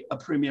pay a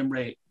premium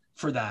rate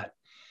for that.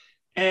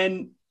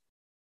 And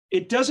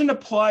it doesn't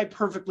apply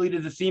perfectly to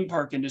the theme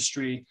park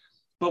industry,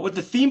 but what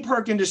the theme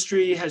park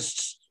industry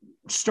has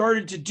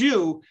started to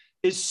do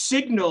is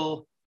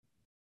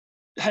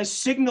has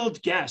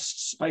signaled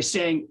guests by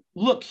saying,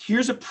 look,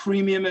 here's a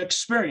premium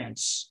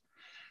experience.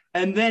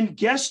 And then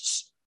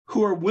guests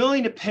who are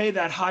willing to pay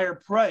that higher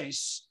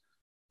price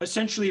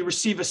essentially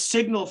receive a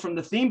signal from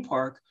the theme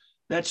park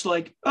that's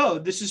like, oh,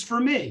 this is for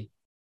me.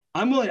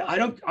 It's only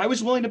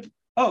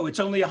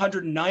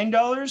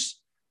 $109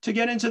 to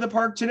get into the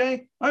park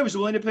today. I was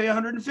willing to pay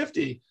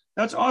 $150.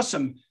 That's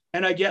awesome.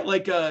 And I get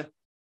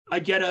I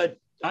get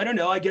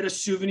a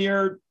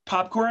souvenir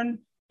popcorn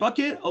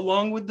bucket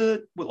along with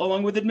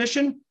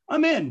admission.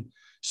 I'm in.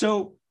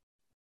 So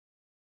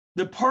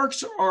the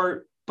parks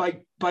are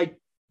by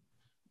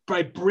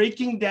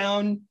breaking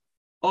down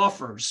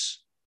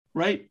offers,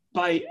 right?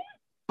 By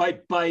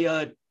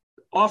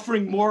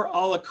offering more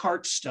a la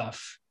carte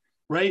stuff,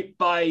 right?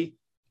 By,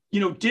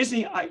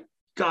 Disney,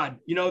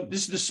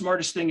 this is the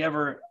smartest thing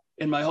ever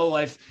in my whole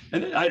life.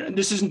 And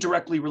this isn't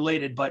directly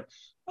related, but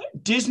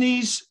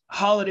Disney's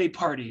holiday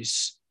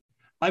parties.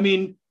 I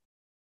mean,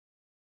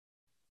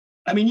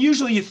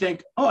 usually you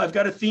think, oh, I've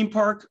got a theme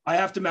park. I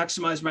have to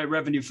maximize my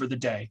revenue for the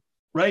day,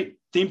 right?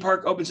 Theme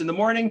park opens in the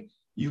morning.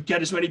 You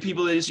get as many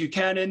people as you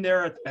can in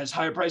there at as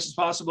high a price as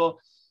possible.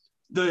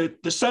 The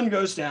sun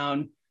goes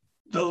down,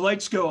 the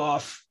lights go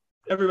off,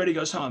 everybody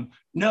goes home.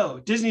 No,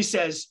 Disney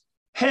says,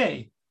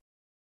 hey,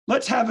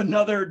 let's have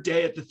another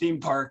day at the theme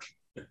park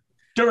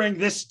during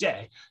this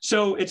day.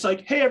 So it's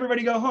like, hey,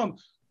 everybody go home.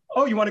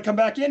 Oh, you want to come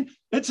back in?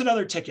 It's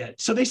another ticket.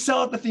 So they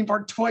sell at the theme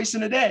park twice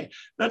in a day.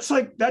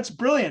 That's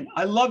brilliant.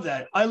 I love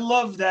that.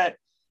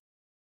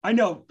 I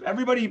know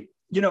everybody,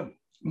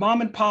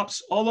 mom and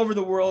pops all over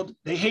the world,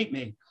 they hate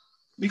me.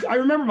 I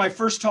remember my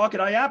first talk at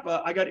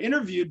IAAPA, I got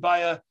interviewed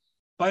by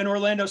an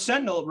Orlando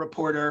Sentinel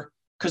reporter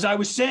because I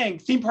was saying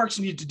theme parks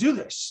need to do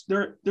this.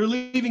 They're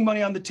leaving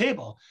money on the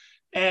table.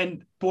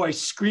 And boy,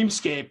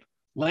 Screamscape,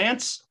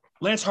 Lance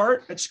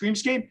Hart at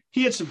Screamscape,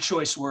 he had some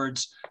choice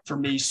words for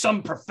me.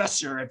 Some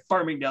professor at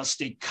Farmingdale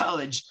State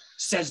College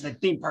says that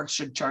theme parks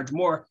should charge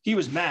more. He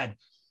was mad.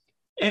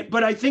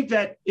 But I think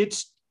that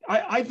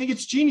I think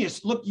it's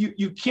genius. Look,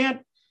 you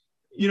can't,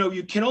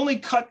 you can only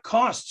cut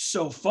costs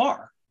so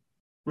far,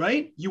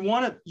 right? You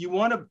want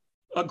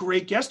a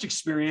great guest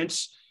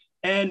experience.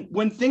 And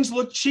when things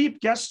look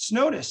cheap, guests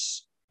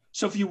notice.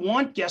 So if you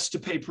want guests to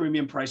pay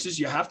premium prices,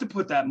 you have to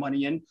put that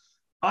money in.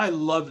 I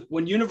love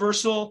when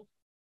Universal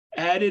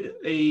added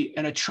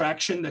an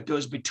attraction that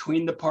goes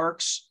between the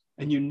parks,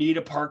 and you need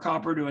a park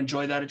hopper to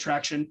enjoy that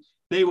attraction.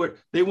 They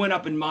went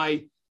up in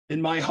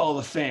my Hall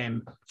of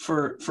Fame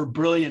for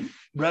brilliant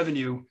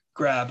revenue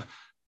grab.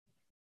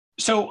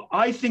 So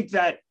I think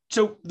that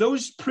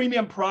those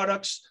premium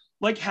products,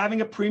 like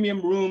having a premium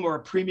room or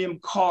a premium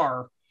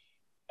car,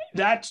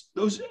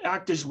 those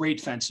act as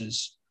rate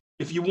fences.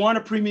 If you want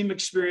a premium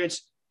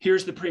experience,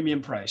 here's the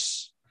premium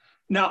price.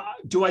 Now,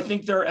 do I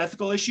think there are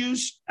ethical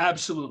issues?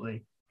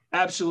 Absolutely.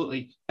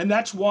 Absolutely. And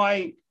that's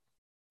why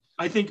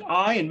I think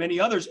I and many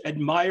others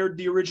admired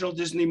the original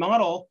Disney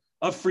model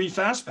of free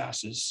fast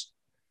passes.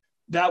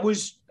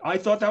 I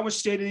thought that was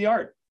state of the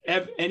art.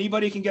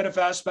 Anybody can get a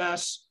fast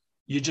pass.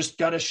 You just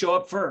got to show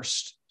up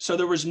first. So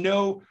there was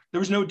no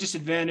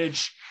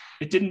disadvantage.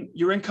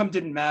 Your income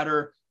didn't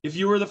matter. If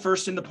you were the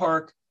first in the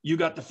park, you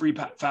got the free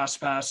fast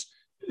pass.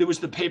 It was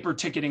the paper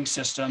ticketing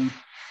system,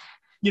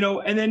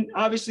 and then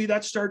obviously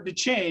that started to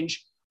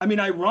change. I mean,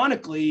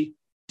 ironically,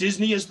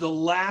 Disney is the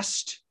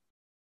last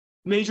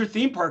major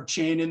theme park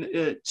chain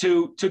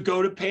to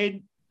go to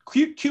paid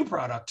queue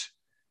product,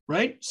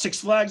 right?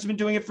 Six Flags has been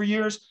doing it for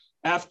years.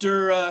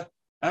 After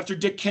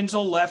Dick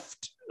Kinzel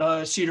left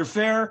Cedar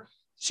Fair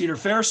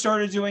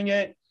started doing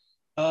it.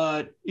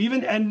 The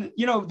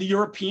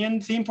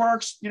European theme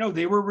parks,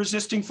 they were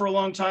resisting for a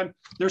long time.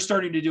 They're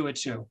starting to do it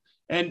too.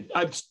 And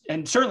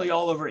certainly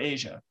all over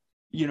Asia,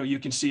 you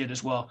can see it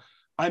as well.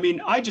 I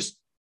mean,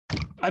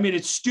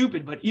 it's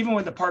stupid, but even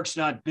when the park's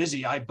not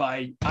busy, I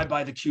buy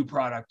the queue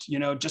product,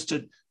 just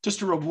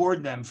to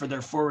reward them for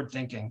their forward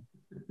thinking.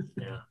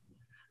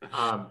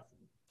 Yeah.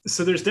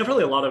 So there's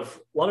definitely a lot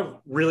of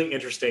really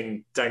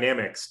interesting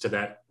dynamics to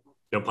that.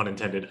 No pun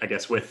intended, I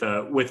guess, with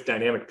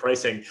dynamic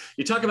pricing.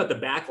 You talk about the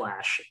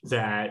backlash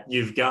that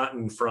you've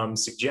gotten from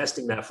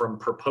suggesting that, from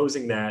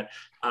proposing that,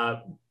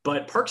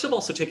 but parks have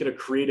also taken a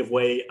creative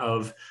way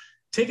of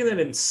taking that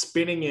and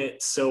spinning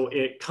it so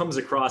it comes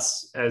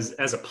across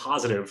as a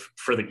positive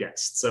for the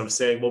guests, of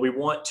saying, well, we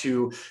want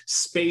to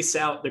space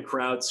out the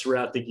crowds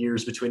throughout the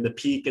years between the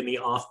peak and the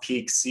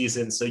off-peak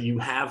season, so you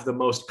have the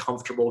most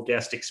comfortable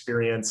guest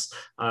experience.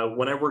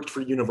 When I worked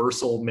for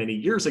Universal many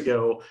years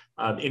ago,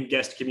 in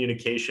guest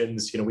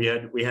communications, we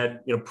had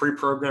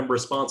pre-programmed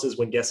responses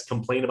when guests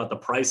complain about the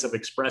price of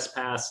Express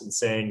Pass and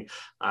saying,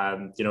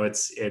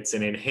 it's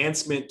an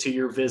enhancement to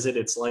your visit.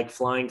 It's like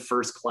flying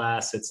first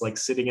class. It's like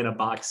sitting in a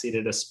box seat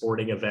at a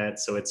sporting event.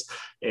 So it's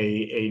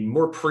a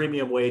more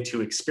premium way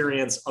to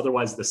experience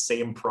otherwise the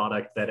same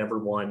product that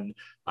everyone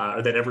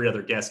or that every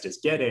other guest is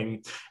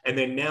getting. And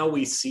then now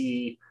we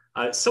see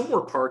some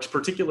more parks,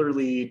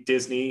 particularly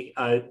Disney,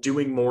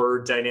 doing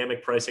more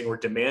dynamic pricing or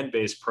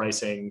demand-based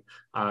pricing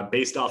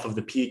based off of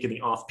the peak and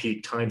the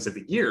off-peak times of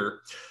the year.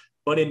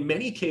 But in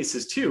many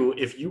cases too,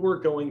 if you're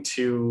going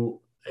to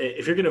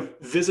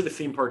visit a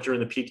theme park during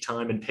the peak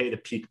time and pay the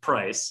peak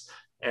price,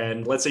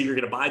 and let's say you're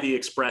going to buy the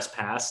Express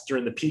Pass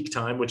during the peak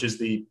time, which is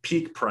the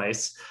peak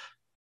price,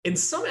 in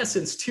some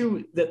essence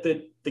too, that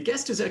the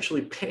guest is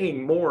actually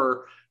paying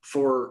more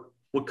for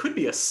what could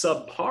be a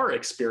subpar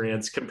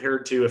experience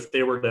compared to if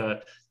they were to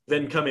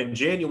then come in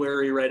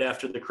January right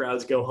after the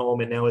crowds go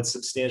home, and now it's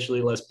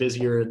substantially less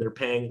busier and they're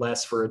paying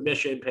less for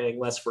admission, paying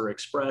less for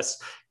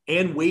Express,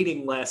 and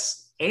waiting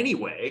less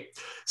anyway.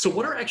 So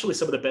what are actually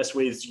some of the best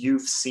ways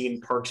you've seen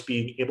parks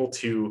being able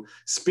to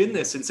spin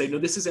this and say, no,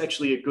 this is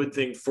actually a good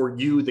thing for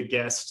you, the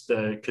guest,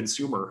 the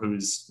consumer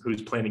who's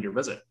planning your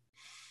visit?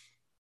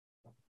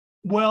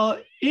 Well,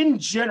 in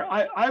general,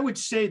 I would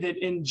say that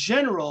in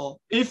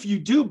general, if you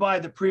do buy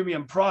the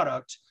premium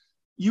product,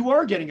 you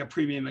are getting a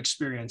premium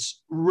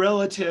experience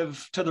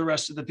relative to the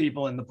rest of the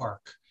people in the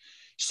park.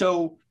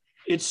 So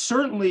it's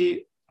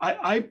certainly,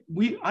 I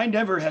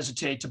never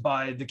hesitate to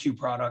buy the Q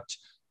product.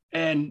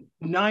 And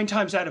 9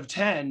 times out of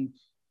 10,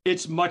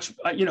 it's much,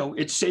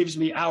 it saves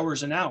me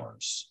hours and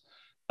hours.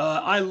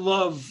 I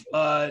love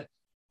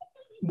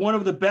one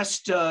of the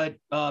best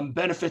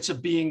benefits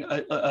of being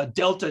a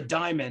Delta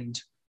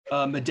Diamond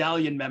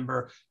medallion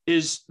member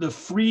is the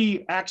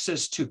free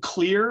access to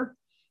Clear.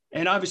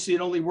 And obviously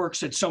it only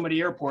works at so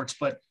many airports,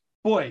 but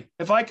boy,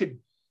 if I could,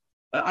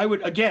 I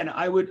would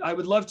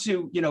love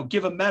to,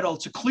 give a medal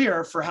to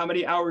Clear for how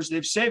many hours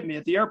they've saved me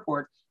at the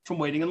airport from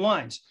waiting in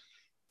lines.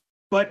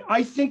 But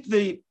I think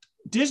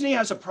Disney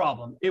has a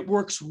problem. It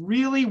works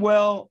really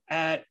well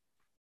at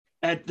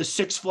the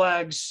Six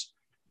Flags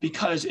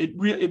because it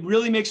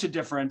really makes a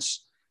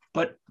difference.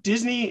 But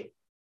Disney,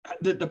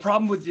 the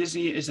problem with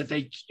Disney is that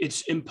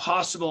it's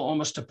impossible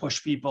almost to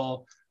push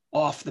people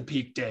off the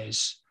peak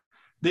days.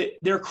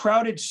 They're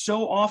crowded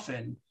so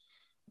often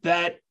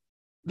that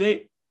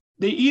they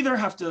either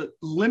have to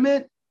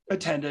limit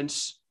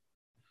attendance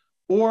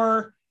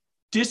or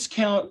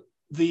discount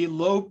the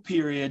low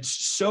periods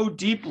so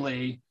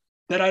deeply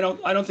that I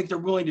don't think they're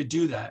willing to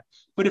do that.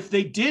 But if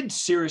they did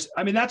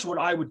that's what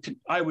I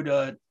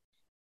would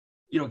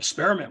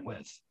experiment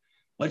with.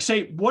 Like,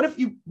 say, what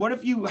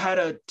if you had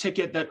a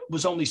ticket that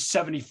was only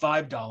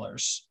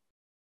 $75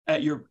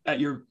 at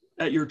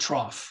your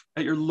trough,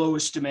 at your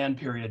lowest demand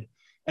period,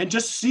 and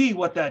just see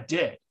what that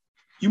did.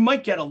 You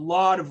might get a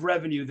lot of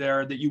revenue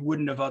there that you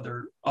wouldn't have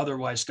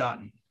otherwise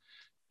gotten,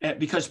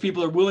 because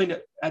people are willing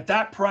to, at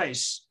that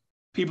price,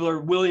 people are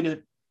willing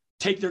to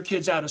take their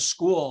kids out of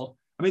school.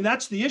 I mean,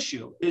 that's the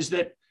issue, is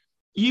that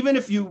even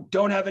if you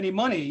don't have any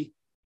money,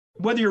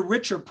 whether you're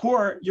rich or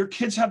poor, your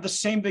kids have the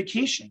same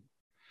vacation.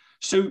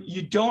 So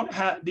you don't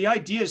have, the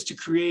idea is to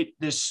create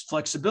this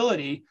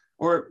flexibility,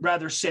 or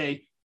rather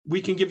say, we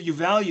can give you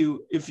value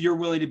if you're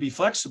willing to be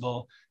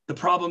flexible. The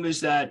problem is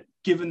that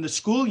given the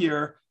school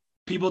year,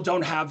 people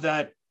don't have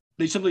that.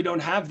 They simply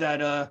don't have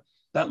that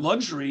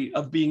luxury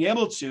of being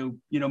able to,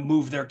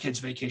 move their kids'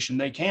 vacation.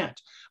 They can't.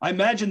 I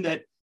imagine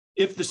that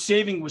if the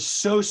saving was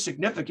so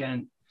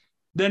significant,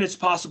 then it's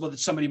possible that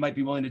somebody might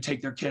be willing to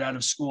take their kid out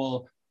of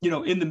school,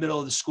 in the middle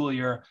of the school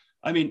year.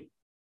 I mean,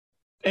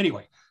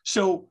 anyway,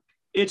 so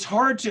it's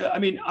hard to,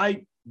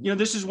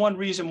 this is one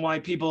reason why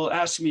people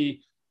ask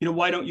me,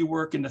 why don't you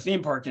work in the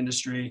theme park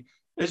industry?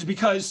 Is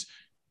because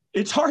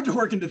it's hard to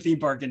work in the theme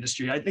park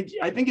industry. I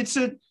think it's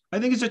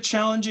a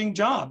challenging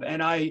job.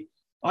 And I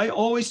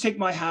always take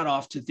my hat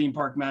off to theme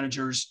park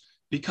managers,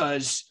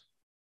 because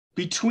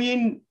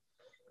between,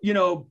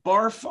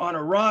 barf on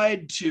a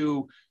ride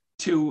to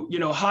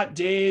hot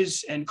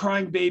days and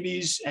crying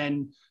babies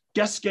and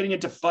guests getting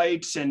into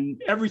fights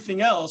and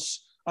everything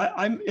else,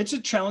 it's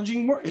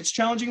challenging work. It's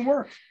challenging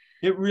work.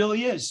 It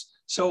really is.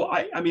 So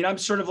I'm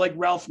sort of like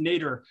Ralph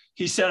Nader.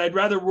 He said, I'd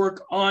rather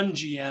work on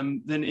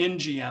GM than in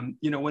GM,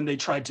 when they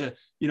tried to,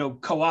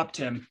 co-opt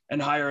him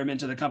and hire him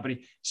into the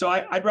company. So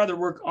I'd rather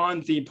work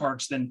on theme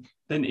parks than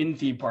in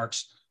theme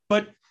parks.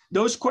 But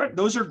those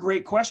are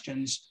great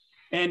questions.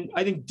 And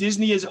I think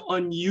Disney is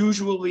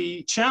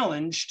unusually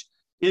challenged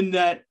in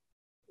that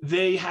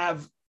they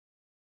have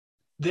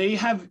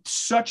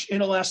such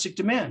inelastic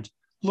demand.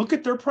 Look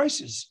at their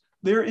prices.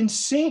 They're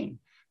insane.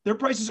 Their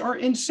prices are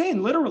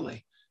insane,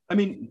 literally. I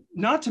mean,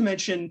 not to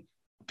mention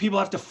people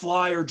have to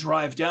fly or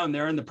drive down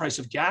there, and the price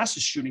of gas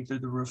is shooting through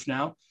the roof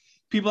now.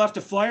 People have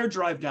to fly or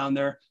drive down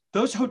there.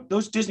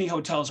 Those Disney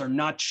hotels are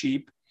not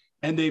cheap,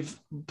 and they've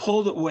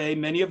pulled away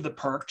many of the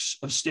perks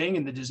of staying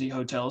in the Disney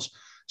hotels.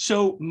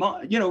 So,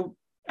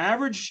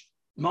 average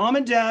mom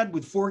and dad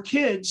with 4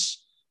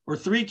 kids or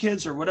 3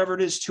 kids or whatever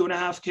it is,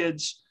 2.5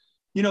 kids,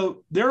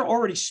 they're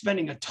already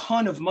spending a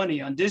ton of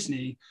money on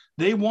Disney.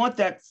 They want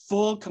that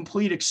full,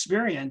 complete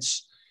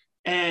experience.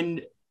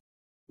 And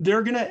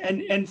they're going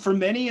to, and for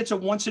many, it's a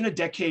once in a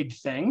decade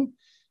thing.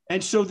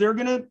 And so they're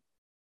going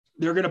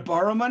to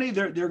borrow money.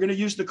 They're going to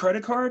use the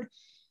credit card.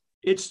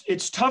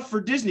 It's tough for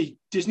Disney.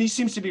 Disney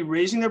seems to be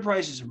raising their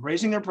prices and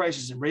raising their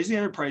prices and raising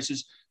their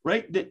prices,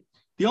 right?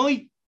 The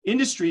only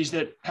industries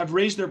that have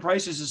raised their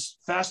prices as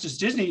fast as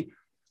Disney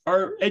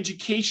are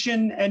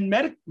education and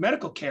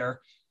medical care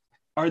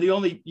are the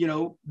only,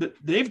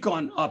 they've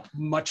gone up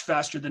much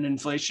faster than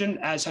inflation,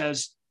 as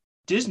has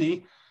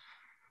Disney.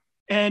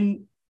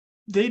 And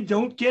they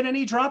don't get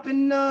any drop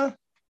in,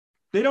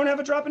 they don't have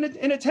a drop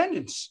in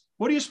attendance.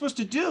 What are you supposed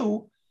to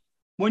do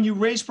when you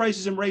raise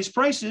prices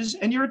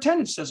and your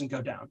attendance doesn't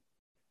go down?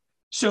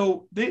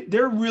 So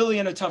they're really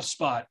in a tough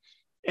spot.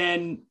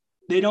 And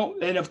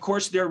and of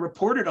course they're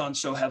reported on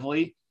so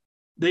heavily,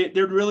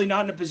 they're really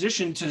not in a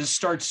position to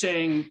start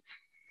saying,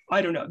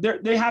 I don't know,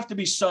 they have to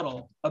be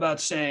subtle about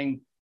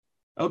saying,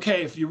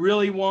 okay, if you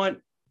really want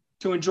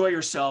to enjoy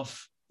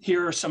yourself,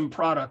 here are some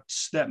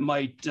products that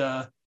might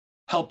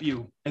help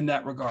you in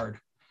that regard.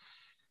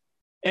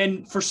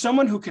 And for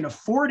someone who can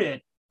afford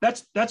it,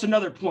 that's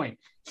another point.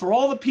 For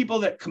all the people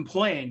that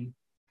complain,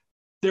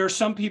 there are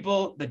some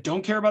people that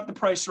don't care about the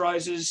price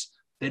rises.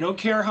 They don't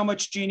care how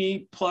much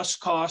Genie Plus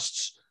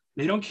costs.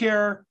 They don't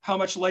care how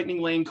much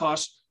Lightning Lane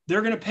costs.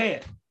 They're going to pay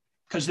it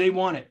because they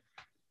want it.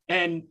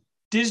 And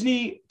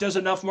Disney does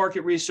enough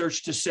market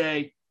research to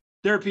say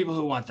there are people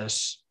who want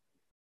this.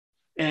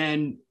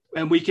 And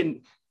we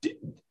can,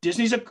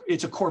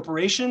 it's a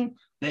corporation.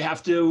 They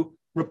have to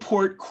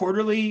report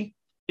quarterly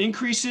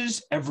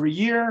increases every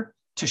year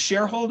to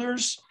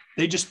shareholders.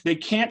 They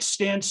can't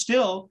stand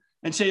still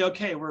and say,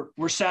 okay,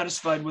 we're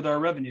satisfied with our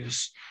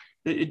revenues.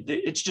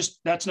 It's just,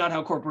 that's not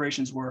how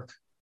corporations work.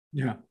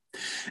 Yeah.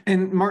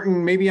 And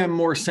Martin, maybe I'm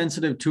more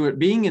sensitive to it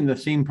being in the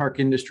theme park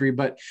industry,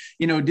 but,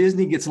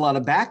 Disney gets a lot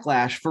of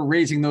backlash for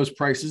raising those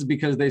prices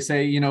because they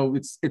say,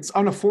 it's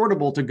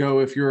unaffordable to go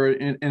if you're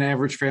an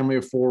average family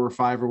of 4 or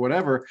 5 or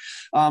whatever.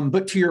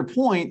 But to your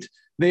point,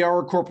 they are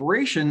a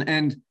corporation,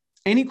 and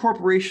any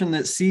corporation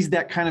that sees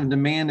that kind of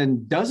demand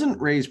and doesn't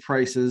raise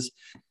prices,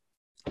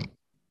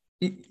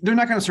 they're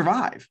not going to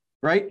survive.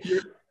 Right.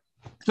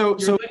 So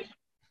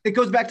it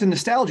goes back to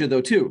nostalgia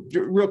though, too,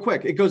 real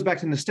quick. It goes back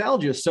to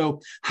nostalgia. So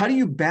how do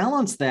you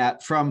balance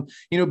that from,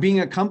 being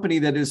a company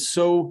that is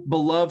so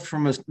beloved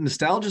from a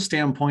nostalgia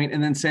standpoint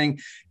and then saying,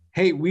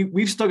 hey,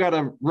 we've still got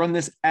to run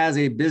this as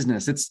a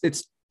business.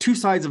 It's two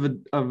sides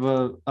of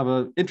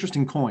a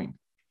interesting coin.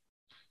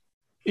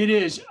 It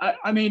is.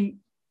 I mean,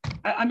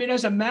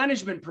 as a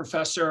management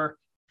professor,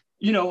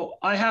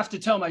 I have to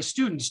tell my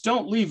students,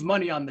 don't leave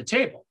money on the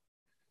table.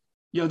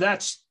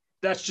 That's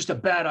just a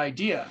bad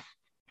idea.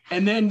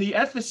 And then the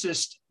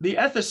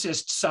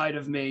ethicist side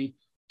of me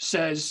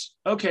says,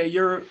 okay,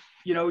 you're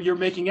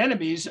making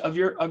enemies of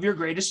your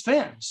greatest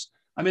fans.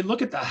 I mean,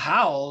 look at the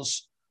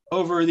howls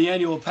over the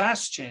annual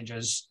pass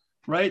changes,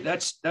 right?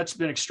 That's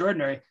been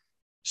extraordinary.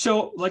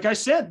 So like I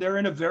said, they're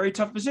in a very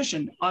tough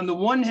position. On the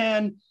one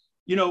hand,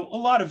 a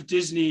lot of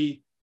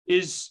Disney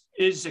is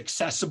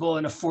accessible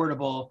and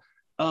affordable.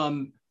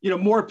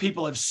 More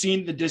people have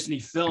seen the Disney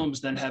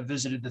films than have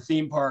visited the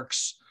theme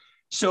parks.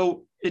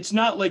 So it's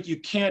not like you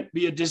can't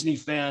be a Disney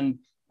fan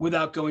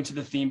without going to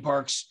the theme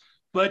parks.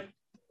 But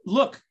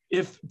look,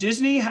 if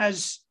Disney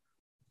has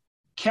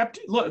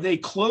they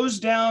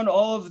closed down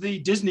all of the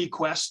Disney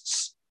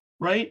Quests,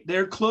 right?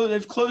 They've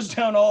closed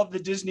down all of the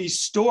Disney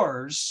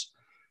stores.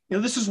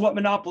 This is what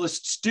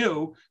monopolists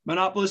do.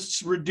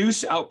 Monopolists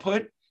reduce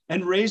output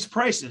and raise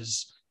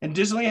prices. And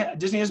Disney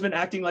has been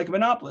acting like a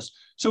monopolist.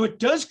 So it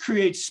does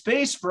create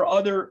space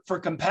for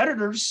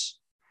competitors,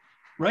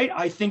 right?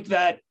 I think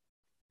that,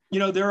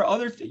 there are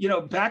other,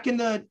 back in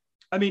the,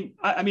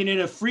 in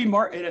a free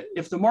market,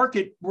 if the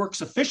market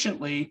works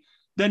efficiently,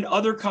 then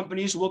other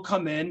companies will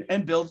come in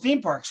and build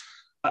theme parks.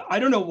 I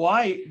don't know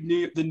why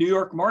the New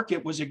York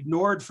market was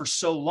ignored for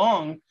so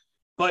long,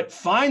 but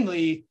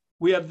finally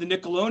we have the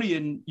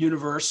Nickelodeon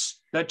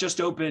universe that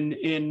just opened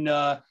in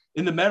the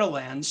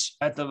Meadowlands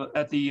at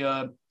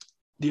the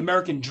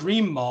American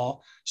Dream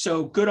Mall.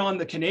 So good on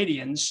the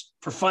Canadians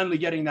for finally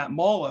getting that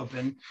mall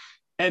open.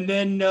 And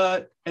then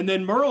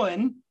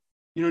Merlin,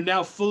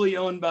 now fully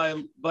owned by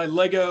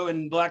Lego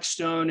and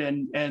Blackstone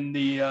and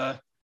the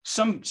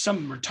some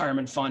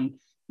retirement fund.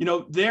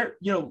 They're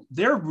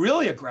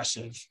really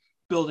aggressive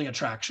building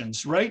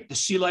attractions, right? The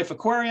Sea Life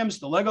Aquariums,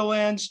 the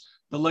Legolands,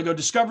 the Lego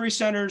Discovery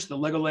Centers, the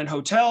Legoland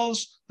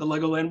hotels, the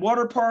Legoland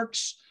water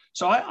parks.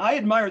 So I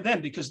admire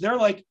them because they're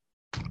like,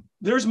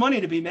 there's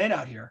money to be made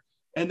out here.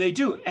 And they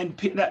do. And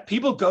that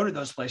people go to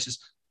those places.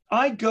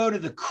 I go to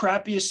the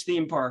crappiest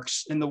theme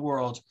parks in the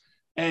world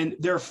and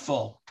they're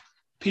full.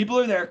 People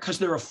are there because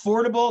they're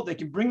affordable. They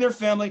can bring their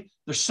family.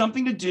 There's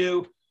something to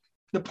do.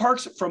 The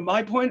parks, from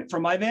my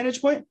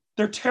vantage point,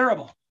 they're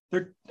terrible.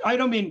 I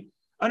don't mean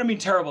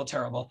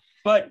terrible,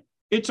 but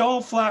it's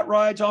all flat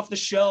rides off the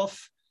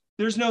shelf.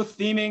 There's no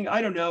theming.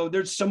 I don't know.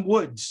 There's some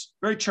woods,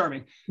 very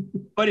charming,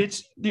 but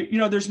it's,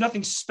 there's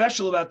nothing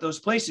special about those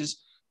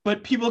places,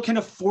 but people can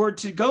afford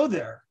to go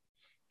there.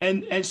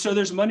 And so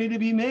there's money to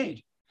be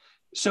made.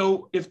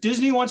 So if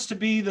Disney wants to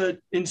be the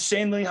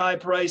insanely high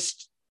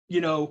priced,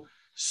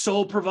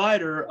 sole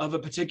provider of a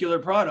particular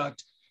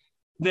product,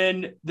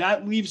 then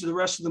that leaves the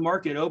rest of the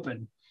market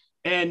open.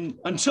 And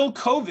until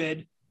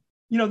COVID,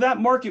 that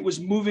market was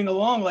moving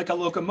along like a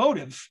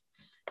locomotive,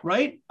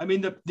 right? I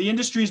mean, the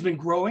industry has been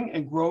growing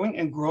and growing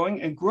and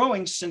growing and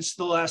growing since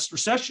the last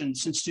recession,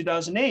 since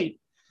 2008.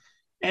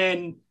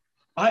 And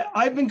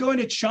I've been going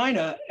to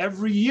China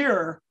every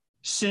year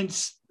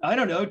since,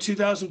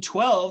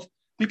 2012,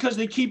 because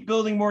they keep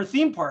building more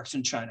theme parks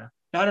in China.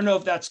 Now, I don't know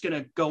if that's going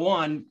to go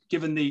on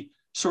given the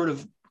sort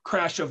of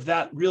crash of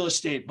that real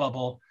estate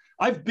bubble.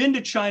 I've been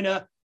to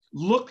China,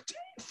 looked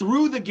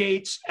through the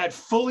gates at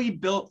fully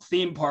built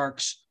theme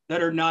parks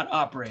that are not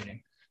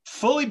operating,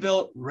 fully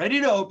built, ready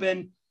to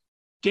open,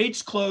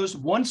 gates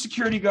closed, one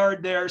security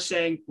guard there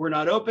saying, we're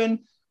not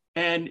open.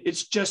 And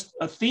it's just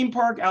a theme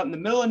park out in the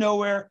middle of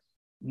nowhere,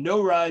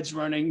 no rides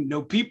running,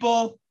 no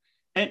people.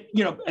 And,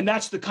 and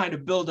that's the kind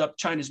of buildup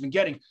China's been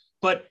getting.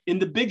 But in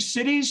the big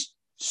cities,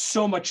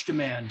 so much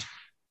demand,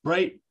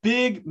 right?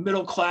 Big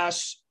middle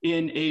class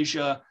in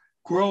Asia,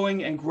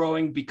 growing and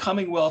growing,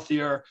 becoming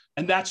wealthier.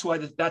 And that's where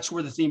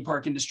the theme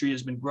park industry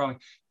has been growing.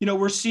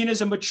 We're seen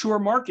as a mature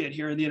market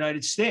here in the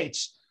United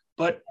States,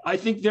 but I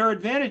think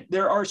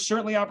there are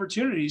certainly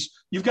opportunities.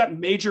 You've got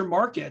major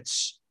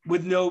markets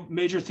with no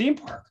major theme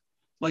park,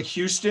 like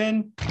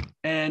Houston.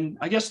 And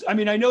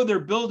I know they're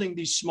building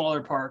these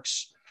smaller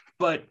parks,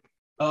 but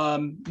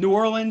New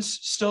Orleans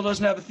still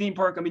doesn't have a theme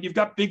park. You've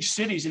got big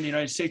cities in the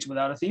United States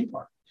without a theme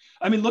park.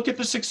 Look at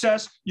the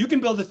success. You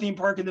can build a theme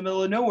park in the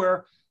middle of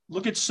nowhere.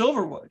 Look at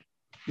Silverwood.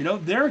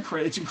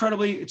 It's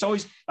incredibly, it's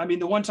always,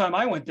 the one time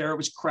I went there, it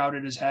was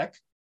crowded as heck.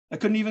 I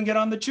couldn't even get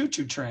on the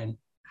choo-choo train.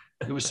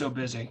 It was so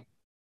busy.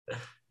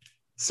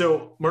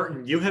 So,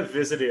 Martin, you have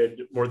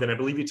visited I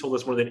believe you told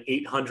us more than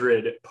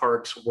 800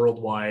 parks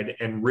worldwide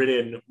and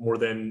ridden more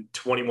than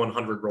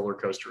 2,100 roller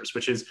coasters,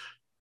 which is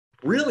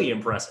really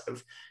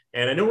impressive.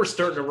 And I know we're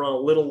starting to run a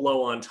little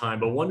low on time,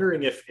 but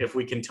wondering if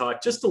we can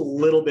talk just a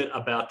little bit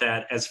about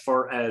that as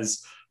far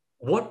as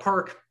what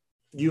park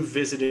you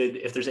visited,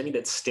 if there's any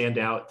that stand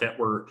out that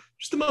were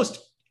just the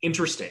most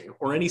interesting,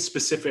 or any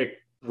specific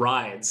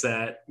rides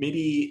that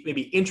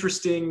maybe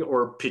interesting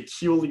or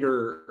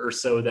peculiar or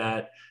so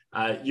that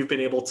you've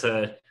been able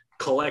to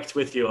collect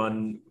with you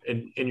in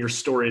your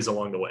stories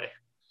along the way.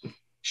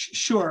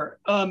 Sure.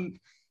 I'll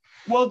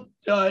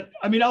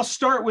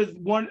start with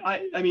one.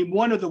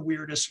 One of the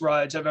weirdest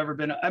rides I've ever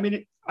been. I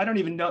don't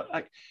even know.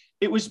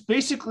 It was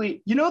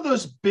basically,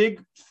 those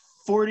big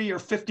 40 or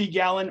 50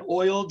 gallon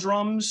oil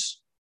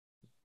drums,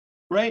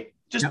 right?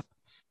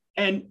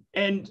 And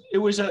it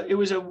was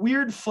a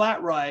weird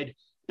flat ride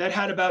that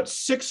had about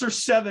 6 or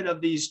 7 of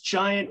these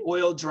giant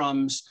oil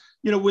drums,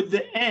 with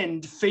the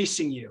end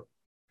facing you.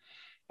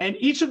 And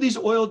each of these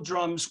oil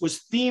drums was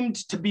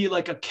themed to be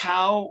like a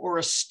cow or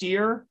a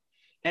steer,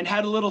 and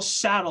had a little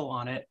saddle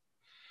on it.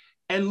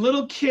 And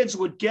little kids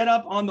would get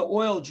up on the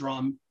oil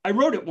drum. I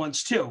rode it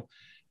once too.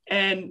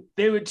 And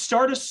they would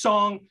start a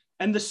song,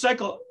 and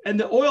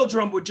the oil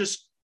drum would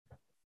just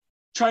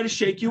try to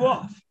shake you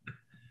off.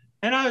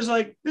 And I was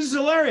like, this is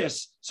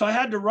hilarious. So I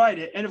had to ride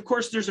it. And of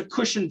course, there's a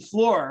cushioned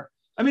floor.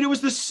 It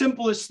was the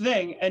simplest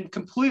thing and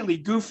completely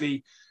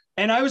goofy.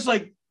 And I was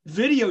like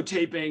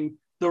videotaping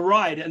the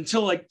ride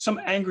until some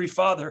angry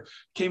father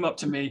came up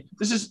to me.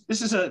 This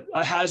is a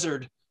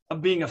hazard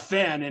of being a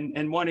fan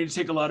and wanting to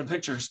take a lot of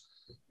pictures.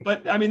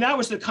 But that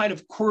was the kind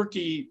of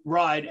quirky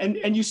ride.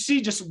 And you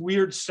see just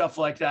weird stuff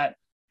like that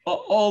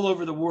all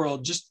over the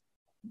world, just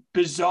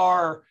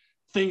bizarre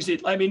things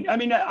that,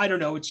 I don't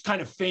know, it's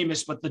kind of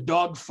famous, but the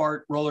dog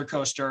fart roller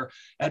coaster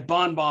at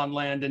Bon Bon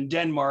Land in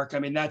Denmark,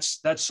 that's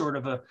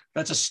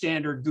a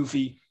standard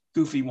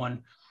goofy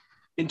one.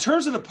 In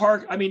terms of the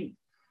park,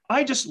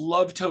 I just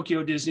love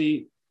Tokyo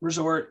Disney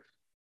Resort.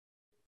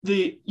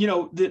 The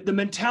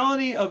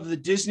mentality of the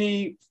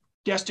Disney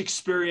guest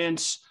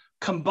experience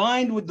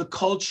combined with the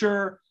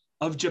culture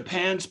of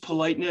Japan's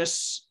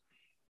politeness,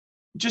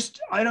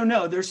 I don't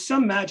know, there's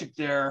some magic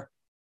there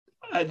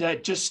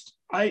that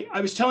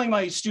I was telling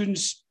my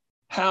students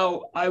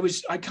how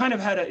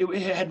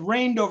it had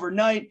rained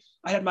overnight.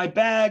 I had my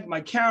bag, my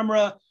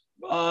camera,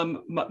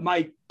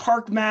 my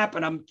park map,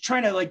 and I'm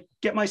trying to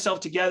get myself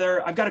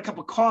together. I've got a cup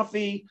of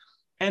coffee,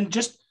 and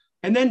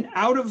then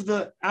out of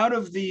the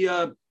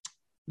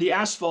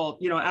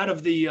asphalt, out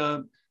of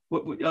the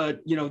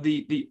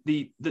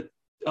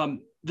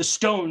the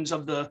stones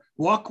of the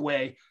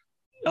walkway,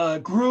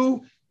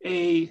 grew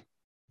a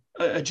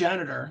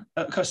janitor,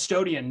 a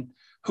custodian,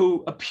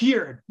 who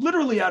appeared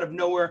literally out of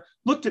nowhere,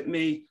 looked at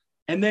me,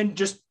 and then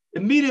just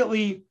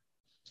immediately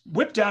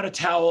whipped out a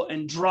towel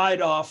and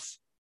dried off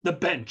the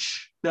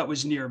bench that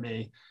was near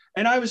me.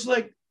 And I was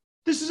like,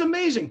 this is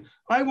amazing.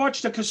 I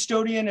watched a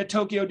custodian at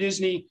Tokyo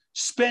Disney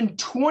spend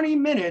 20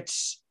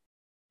 minutes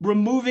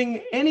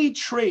removing any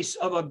trace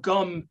of a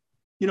gum.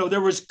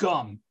 There was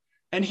gum.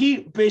 And he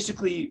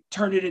basically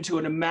turned it into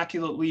an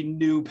immaculately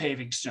new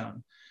paving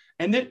stone.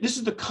 And this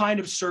is the kind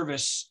of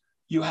service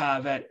you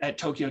have at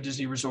Tokyo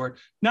Disney Resort,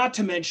 not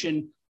to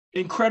mention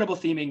incredible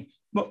theming.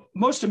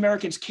 Most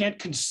Americans can't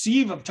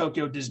conceive of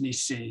Tokyo Disney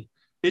Sea.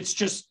 It's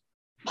just,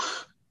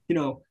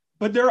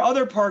 but there are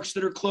other parks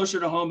that are closer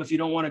to home if you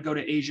don't want to go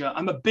to Asia.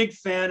 I'm a big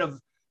fan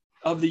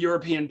of the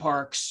European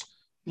parks.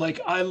 Like,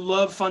 I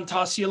love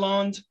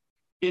Phantasialand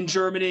in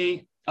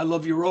Germany. I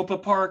love Europa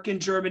Park in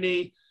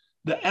Germany.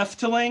 The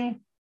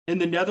Efteling in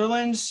the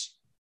Netherlands.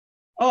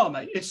 Oh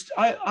my,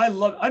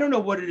 I don't know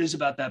what it is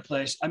about that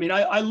place. I mean,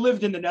 I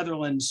lived in the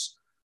Netherlands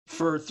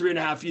for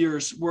 3.5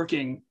 years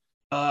working.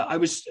 I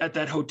was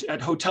at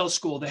hotel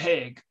school, The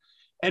Hague.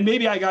 And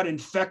maybe I got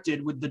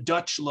infected with the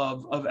Dutch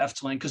love of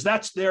Efteling because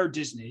that's their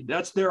Disney.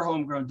 That's their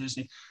homegrown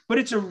Disney. But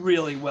it's a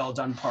really well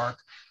done park.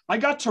 I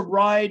got to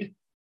ride,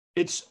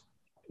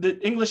 the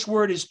English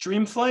word is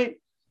dream flight.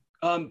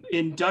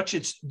 In Dutch,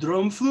 it's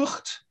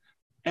Droomvlucht.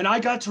 And I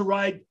got to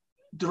ride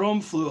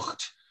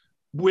Droomvlucht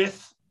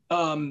with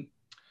the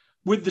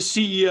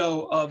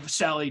CEO of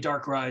Sally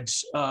Dark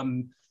Rides,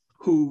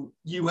 who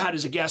you had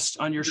as a guest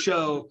on your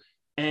show.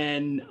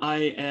 And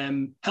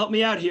help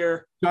me out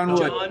here, John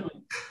Wood.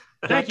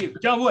 Thank you,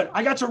 John Wood.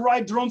 I got to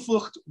ride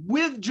Droomvlucht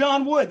with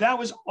John Wood. That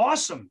was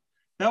awesome.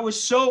 That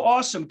was so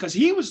awesome because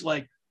he was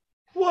like,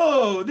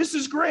 whoa, this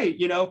is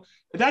great.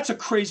 That's a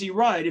crazy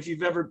ride. If you've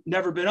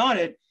never been on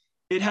it,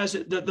 it has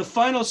the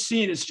final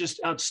scene is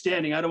just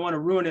outstanding. I don't want to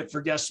ruin it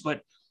for guests,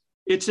 but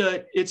it's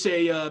a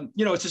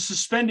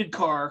suspended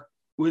car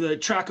with a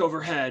track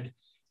overhead.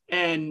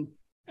 And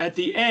at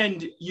the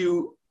end,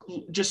 you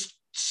just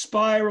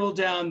spiral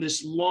down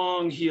this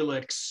long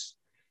helix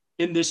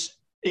in this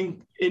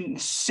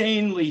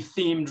insanely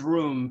themed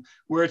room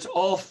where it's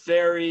all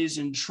fairies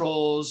and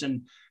trolls.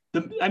 And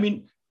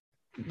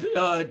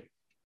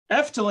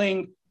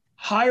Efteling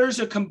hires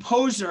a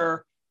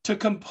composer to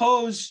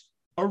compose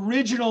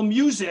original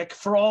music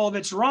for all of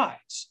its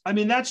rides. I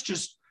mean,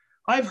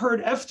 I've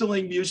heard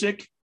Efteling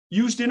music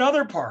used in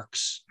other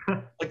parks.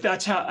 Like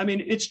that's how,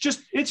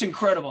 it's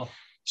incredible.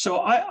 So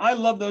I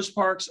love those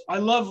parks. I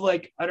love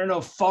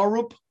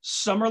Farup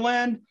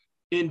Summerland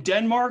in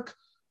Denmark,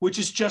 which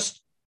is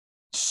just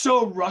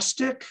so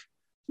rustic.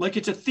 Like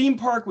it's a theme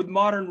park with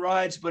modern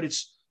rides, but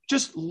it's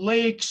just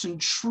lakes and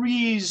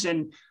trees.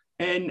 And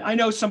I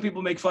know some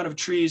people make fun of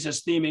trees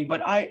as theming,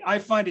 but I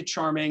find it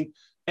charming.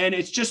 And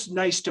it's just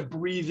nice to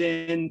breathe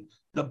in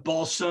the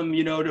balsam,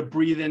 to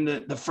breathe in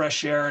the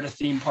fresh air at a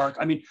theme park.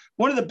 I mean,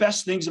 one of the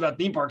best things about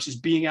theme parks is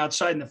being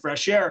outside in the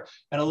fresh air.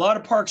 And a lot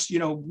of parks,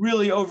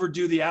 really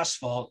overdo the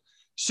asphalt.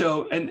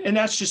 So, and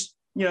that's just,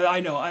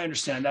 I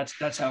understand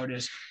that's how it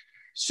is.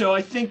 So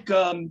I think,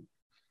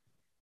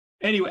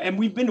 anyway, and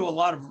we've been to a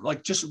lot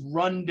of just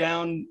run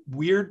down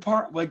weird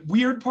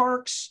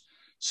parks.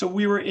 So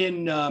we were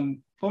in,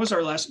 what was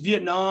our last,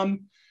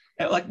 Vietnam.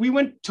 We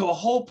went to a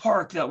whole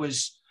park that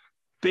was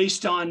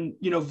based on,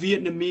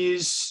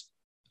 Vietnamese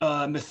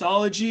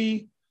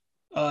mythology,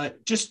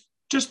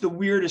 just the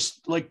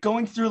weirdest,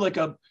 going through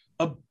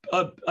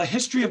a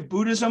history of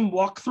Buddhism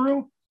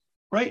walkthrough,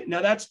 right?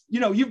 Now that's,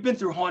 you've been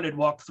through haunted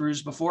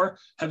walkthroughs before.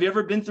 Have you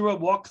ever been through a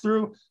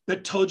walkthrough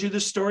that told you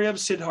the story of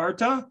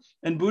Siddhartha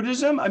and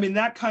Buddhism? I mean,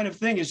 that kind of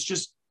thing is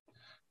just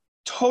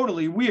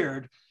totally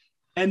weird.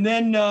 And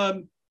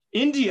then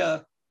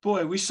India,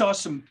 boy, we saw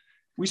some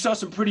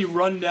pretty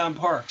rundown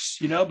parks,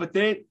 but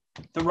the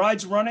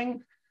ride's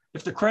running.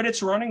 If the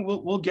credit's running,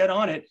 we'll get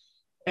on it.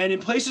 And in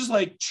places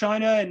like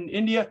China and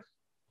India,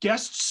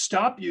 guests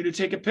stop you to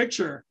take a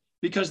picture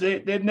because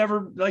they've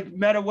never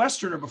met a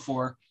Westerner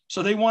before.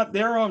 So they want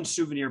their own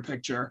souvenir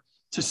picture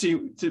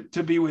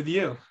to be with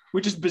you,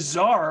 which is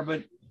bizarre,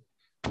 but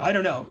I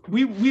don't know.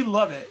 We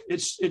love it.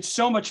 It's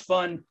so much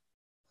fun.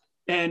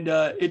 And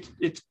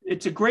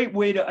it's a great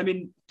way to,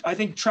 I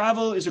think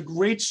travel is a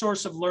great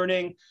source of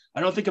learning.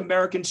 I don't think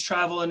Americans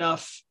travel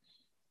enough.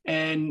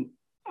 And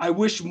I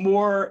wish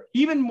more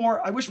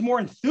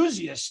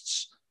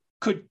enthusiasts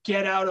could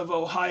get out of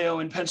Ohio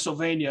and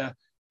Pennsylvania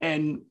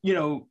and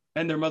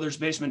their mother's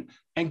basement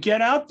and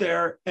get out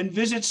there and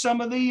visit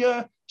some of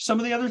the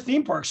other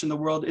theme parks in the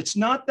world. It's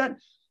not that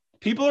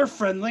people are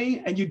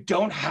friendly and you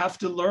don't have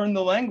to learn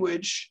the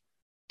language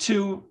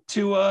to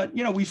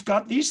we've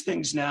got these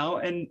things now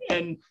and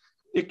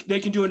they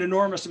can do an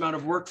enormous amount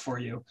of work for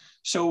you.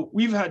 So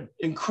we've had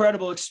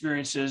incredible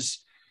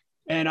experiences.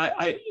 And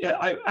I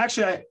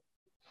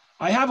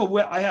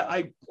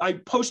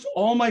post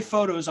all my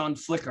photos on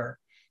Flickr.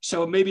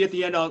 So maybe at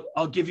the end,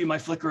 I'll give you my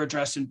Flickr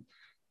address, and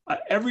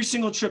every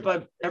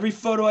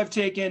photo I've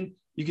taken,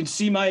 you can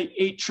see my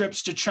 8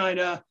 trips to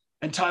China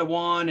and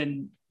Taiwan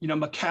and,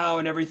 Macau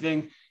and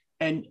everything.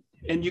 And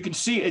you can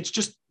see, it's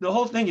just, the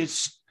whole thing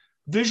is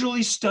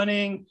visually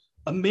stunning,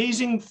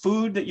 amazing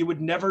food that you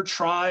would never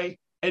try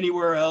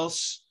anywhere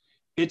else.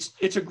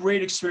 it's a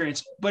great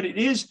experience. But it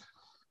is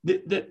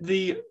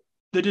the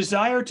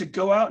desire to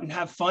go out and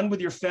have fun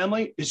with your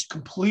family is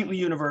completely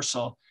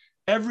universal.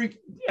 Every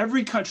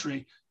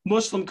country,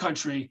 Muslim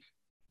country,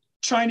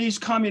 Chinese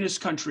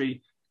communist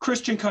country,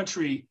 Christian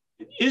country,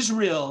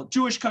 Israel,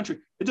 Jewish country,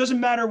 it doesn't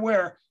matter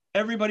where,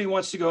 everybody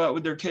wants to go out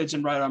with their kids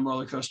and ride on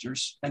roller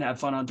coasters and have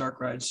fun on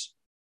dark rides.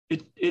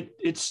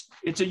 It's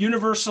a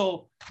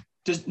universal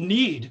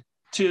need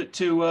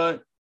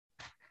to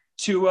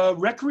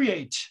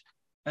recreate,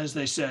 as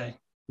they say.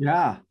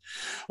 Yeah.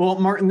 Well,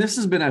 Martin, this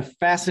has been a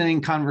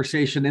fascinating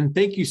conversation, and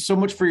thank you so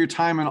much for your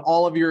time and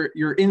all of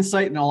your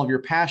insight and all of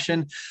your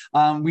passion.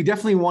 We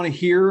definitely want to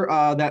hear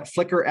that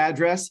Flickr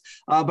address,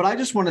 but I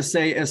just want to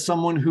say, as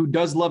someone who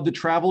does love to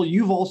travel,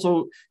 you've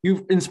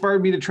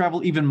inspired me to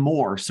travel even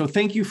more. So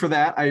thank you for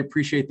that. I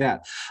appreciate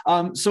that.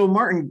 So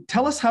Martin,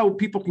 tell us how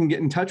people can get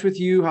in touch with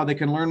you, how they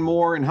can learn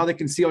more, and how they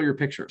can see all your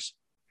pictures.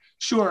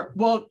 Sure.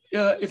 Well,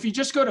 if you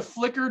just go to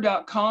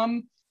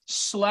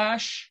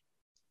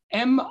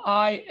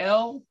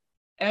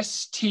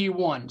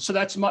flickr.com/MILST1. So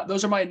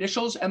those are my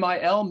initials,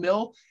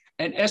 MIL,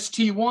 and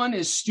ST1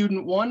 is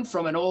student one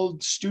from an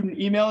old student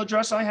email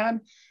address I had.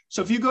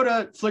 So if you go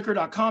to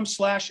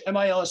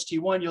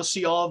flickr.com/MILST1, you'll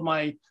see all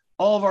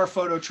of our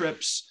photo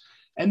trips.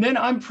 And then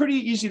I'm pretty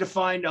easy to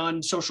find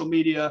on social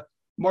media.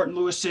 Martin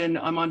Lewison,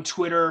 I'm on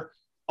Twitter.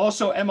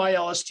 Also,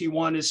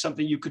 MILST1 is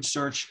something you could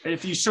search.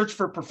 If you search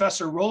for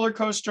Professor Roller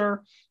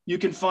Coaster, you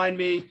can find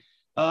me.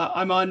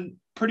 I'm on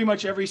pretty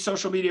much every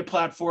social media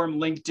platform,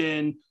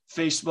 LinkedIn,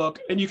 Facebook,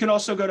 and you can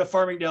also go to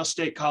Farmingdale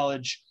State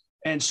College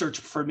and search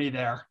for me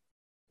there.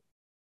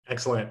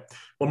 Excellent.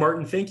 Well,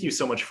 Martin, thank you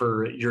so much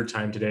for your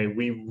time today.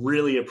 We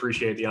really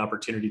appreciate the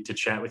opportunity to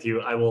chat with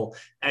you. I will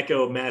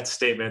echo Matt's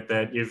statement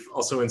that you've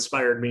also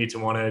inspired me to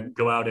want to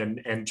go out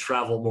and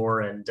travel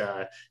more and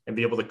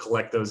be able to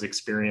collect those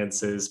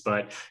experiences.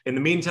 But in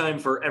the meantime,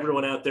 for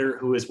everyone out there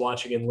who is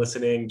watching and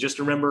listening, just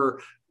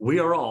remember, we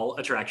are all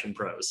Attraction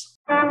Pros.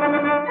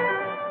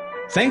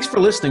 Thanks for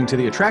listening to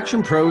the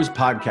Attraction Pros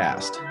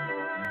podcast.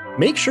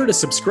 Make sure to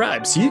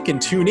subscribe so you can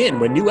tune in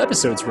when new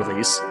episodes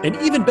release. And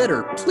even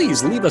better,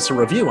 please leave us a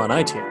review on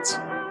iTunes.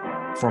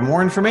 For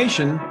more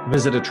information,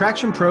 visit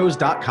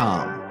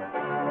attractionpros.com.